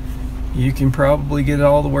yourself? You can probably get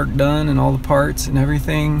all the work done and all the parts and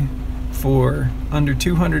everything for under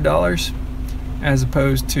 $200, as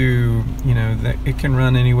opposed to, you know, that it can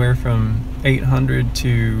run anywhere from $800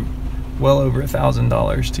 to well over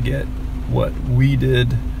 $1,000 to get what we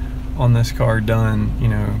did on this car done. You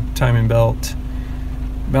know, timing belt,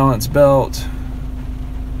 balance belt,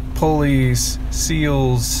 pulleys,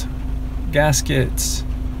 seals, gaskets,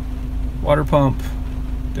 water pump,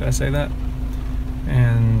 did I say that?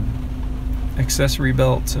 And accessory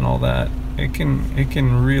belts and all that. It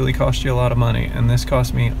can really cost you a lot of money, and this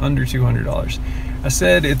cost me under $200. I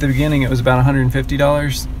said at the beginning it was about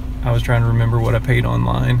 $150. I was trying to remember what I paid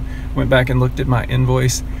online. Went back and looked at my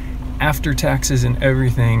invoice. After taxes and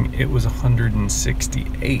everything, it was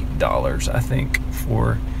 $168, I think,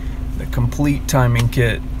 for the complete timing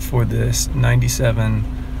kit for this 97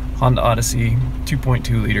 Honda Odyssey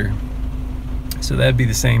 2.2 liter. So that'd be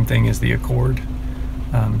the same thing as the Accord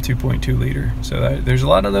 2.2 liter. So there's a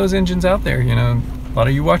lot of those engines out there. You know, a lot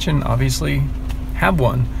of you watching obviously have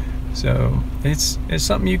one. So it's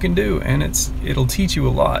something you can do, and it'll teach you a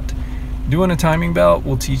lot. Doing a timing belt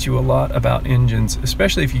will teach you a lot about engines,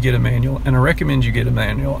 especially if you get a manual, and I recommend you get a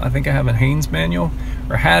manual. I think I have a Haynes manual,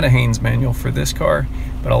 or had a Haynes manual for this car,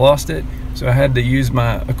 but I lost it, so I had to use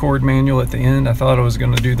my Accord manual at the end. I thought I was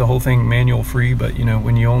going to do the whole thing manual free, but you know,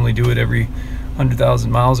 when you only do it every 100,000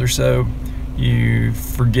 miles or so, you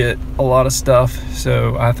forget a lot of stuff.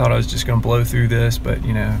 So I thought I was just going to blow through this, but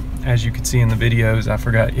you know, as you can see in the videos, I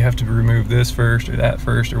forgot you have to remove this first or that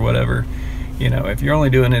first or whatever. You know, if you're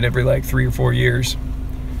only doing it every like 3 or 4 years,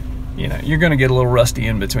 you know, you're going to get a little rusty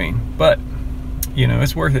in between. But you know,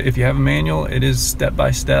 it's worth it. If you have a manual, it is step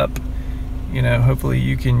by step. You know, hopefully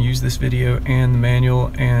you can use this video and the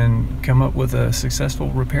manual and come up with a successful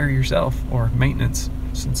repair yourself, or maintenance,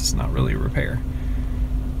 since it's not really a repair.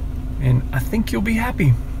 And I think you'll be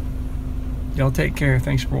happy. Y'all take care.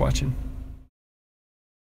 Thanks for watching.